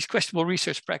questionable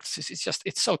research practices,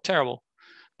 it's so terrible.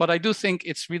 But I do think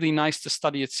it's really nice to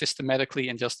study it systematically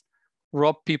and just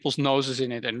rub people's noses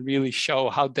in it and really show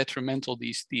how detrimental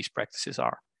these practices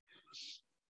are.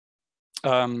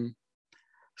 Yeah,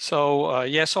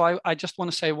 so I just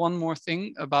want to say one more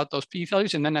thing about those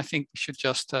p-values, and then I think we should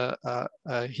just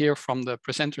hear from the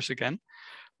presenters again.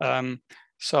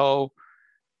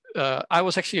 I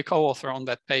was actually a co-author on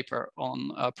that paper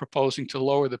on proposing to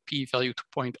lower the p-value to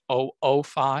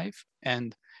 0.005.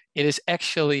 And it is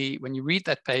actually, when you read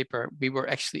that paper, we were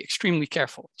actually extremely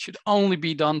careful. It should only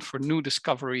be done for new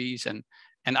discoveries. And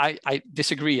I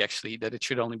disagree, actually, that it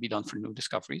should only be done for new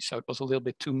discoveries. So it was a little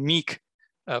bit too meek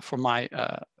for my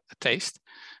taste.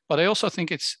 But I also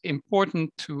think it's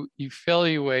important to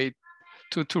evaluate,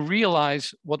 to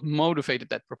realize what motivated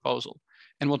that proposal.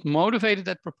 And what motivated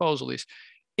that proposal is,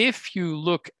 if you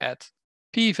look at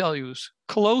p-values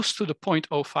close to the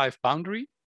 0.05 boundary,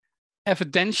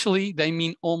 evidentially they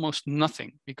mean almost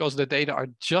nothing because the data are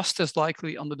just as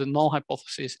likely under the null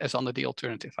hypothesis as under the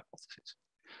alternative hypothesis.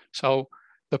 So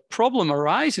the problem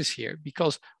arises here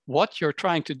because what you're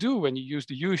trying to do when you use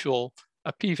the usual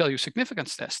p-value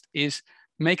significance test is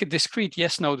make a discrete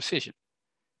yes-no decision.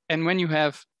 And when you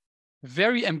have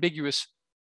very ambiguous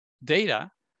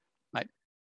data, right,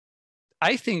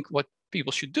 I think what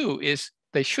people should do is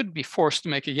they should be forced to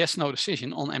make a yes-no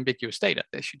decision on ambiguous data.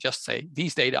 They should just say,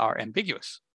 these data are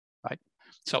ambiguous, right?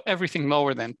 So everything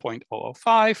lower than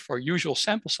 0.005 for usual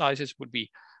sample sizes would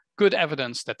be good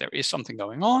evidence that there is something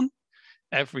going on.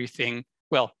 Everything,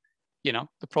 well, you know,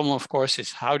 the problem, of course,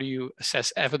 is how do you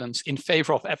assess evidence in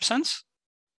favor of absence?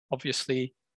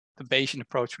 Obviously, the Bayesian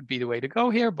approach would be the way to go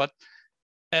here, but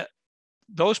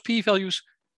those p-values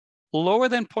lower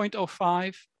than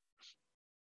 0.05,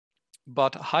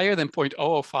 but higher than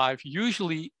 0.005,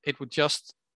 usually it would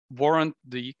just warrant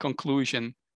the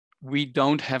conclusion we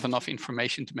don't have enough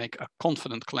information to make a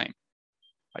confident claim.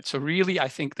 Right? So really, I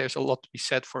think there's a lot to be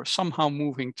said for somehow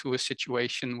moving to a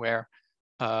situation where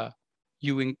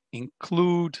you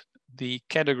include the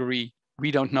category,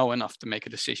 we don't know enough to make a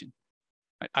decision.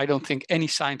 Right? I don't think any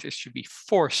scientist should be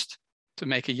forced to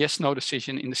make a yes-no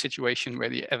decision in the situation where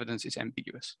the evidence is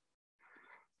ambiguous.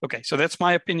 Okay, so that's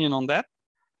my opinion on that.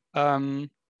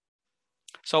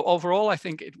 So overall, I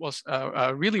think it was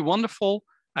really wonderful.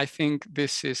 I think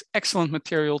this is excellent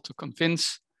material to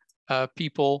convince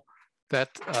people that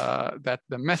that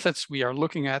the methods we are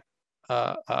looking at,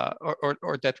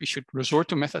 or that we should resort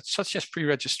to methods such as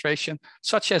pre-registration,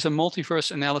 such as a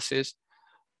multiverse analysis.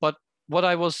 But what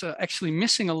I was actually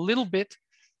missing a little bit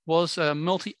was a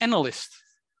multi-analyst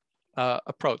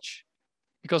approach,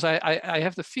 because I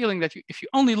have the feeling that if you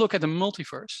only look at the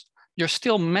multiverse, you're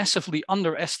still massively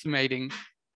underestimating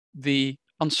the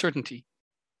uncertainty,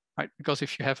 right? Because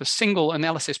if you have a single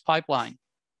analysis pipeline,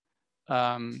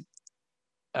 and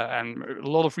a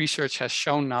lot of research has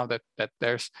shown now that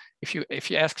there's, if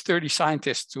you ask 30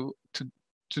 scientists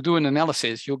to do an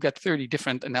analysis, you'll get 30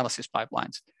 different analysis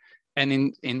pipelines,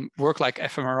 and in work like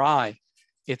fMRI,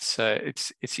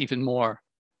 it's even more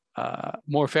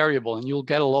variable, and you'll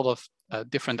get a lot of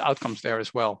different outcomes there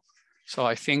as well. So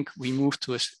I think we move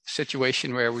to a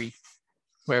situation where we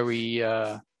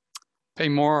pay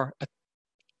more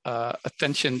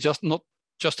attention, not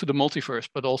just to the multiverse,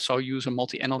 but also use a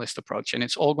multi-analyst approach. And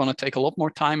it's all going to take a lot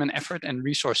more time and effort and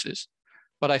resources,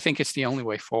 but I think it's the only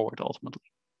way forward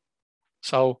ultimately.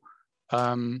 So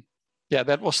yeah,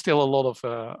 that was still a lot of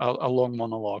a long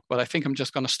monologue, but I think I'm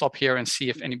just going to stop here and see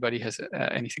if anybody has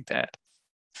anything to add.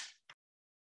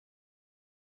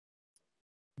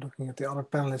 Looking at the other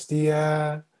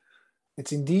panelists,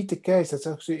 it's indeed the case. That's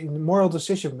actually in moral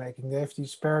decision making. They have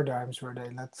these paradigms where they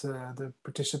let the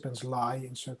participants lie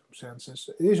in circumstances.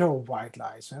 These are all white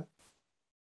lies,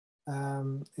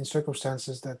 in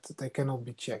circumstances that they cannot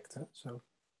be checked. So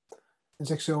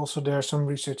it's actually also there's some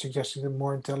research suggesting that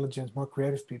more intelligent, more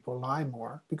creative people lie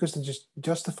more because they just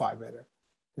justify better.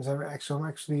 Because I'm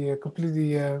actually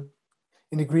completely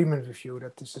in agreement with you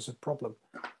that this is a problem.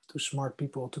 Too smart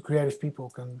people, too creative people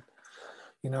can,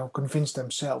 you know, convince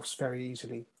themselves very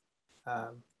easily.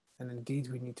 And indeed,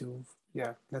 we need to,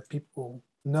 let people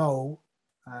know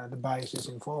the biases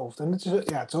involved. And it's,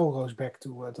 it all goes back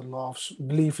to the law of,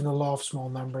 belief in the law of small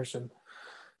numbers, and,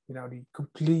 you know, the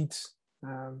complete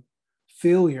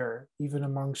failure, even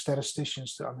among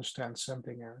statisticians, to understand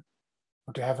sampling error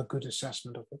or to have a good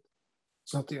assessment of it.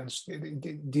 It's not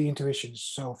the intuition is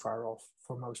so far off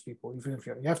for most people, even if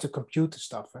you have to compute the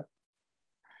stuff.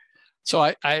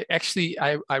 So I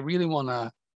really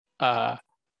want to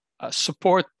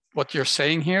support what you're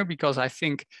saying here, because I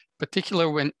think in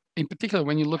particular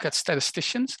when you look at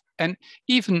statisticians and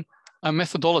even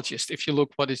methodologists, if you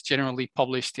look what is generally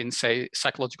published in, say,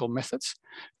 psychological methods,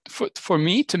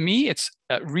 to me, it's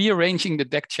rearranging the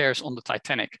deck chairs on the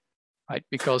Titanic. Right?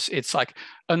 Because it's like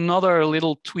another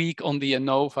little tweak on the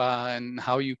ANOVA and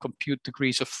how you compute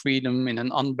degrees of freedom in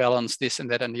an unbalanced this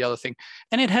and that and the other thing.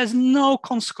 And it has no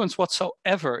consequence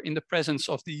whatsoever in the presence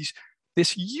of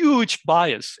this huge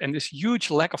bias and this huge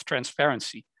lack of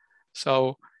transparency.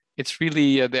 So it's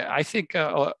really, I think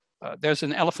there's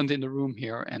an elephant in the room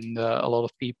here, and a lot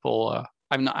of people,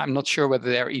 I'm not sure whether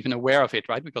they're even aware of it,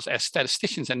 right? Because as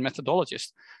statisticians and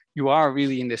methodologists, you are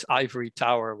really in this ivory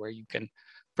tower where you can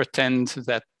pretend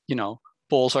that, you know,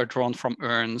 balls are drawn from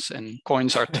urns and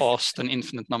coins are tossed an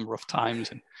infinite number of times,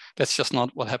 and that's just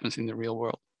not what happens in the real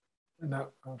world. No,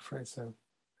 I'm afraid so.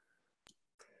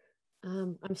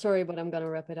 I'm sorry, but I'm going to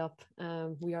wrap it up.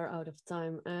 We are out of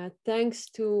time. Thanks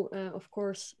to, of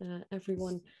course,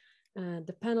 everyone,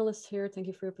 the panelists here. Thank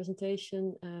you for your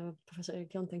presentation. Professor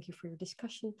Erik-Jan, thank you for your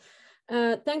discussion.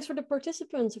 Thanks for the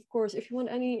participants, of course. If you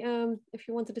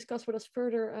want to discuss with us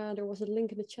further, there was a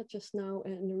link in the chat just now,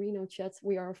 in the Reno chat.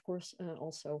 We are, of course,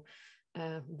 also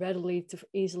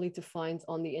easily to find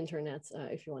on the internet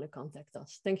if you want to contact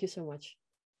us. Thank you so much.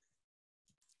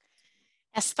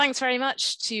 Yes, thanks very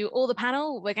much to all the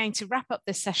panel. We're going to wrap up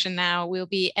this session now. We'll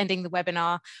be ending the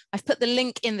webinar. I've put the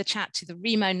link in the chat to the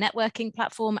Remo networking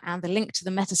platform and the link to the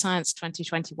METASCIENCE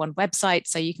 2021 website,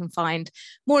 so you can find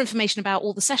more information about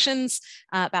all the sessions,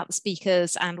 about the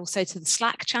speakers, and also to the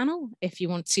Slack channel if you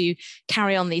want to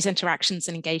carry on these interactions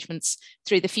and engagements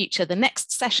through the future. The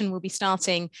next session will be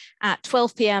starting at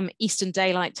 12 p.m. Eastern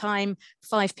Daylight Time,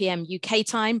 5 p.m. UK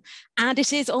time, and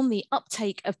it is on the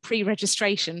uptake of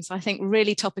pre-registration. So I think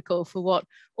really topical for what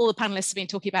all the panelists have been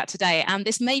talking about today. And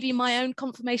this may be my own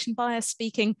confirmation bias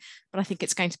speaking, but I think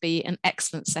it's going to be an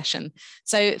excellent session.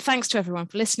 So thanks to everyone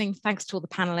for listening. Thanks to all the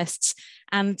panelists,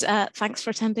 and thanks for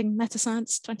attending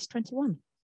METASCIENCE 2021.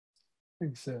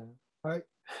 Thanks. Bye.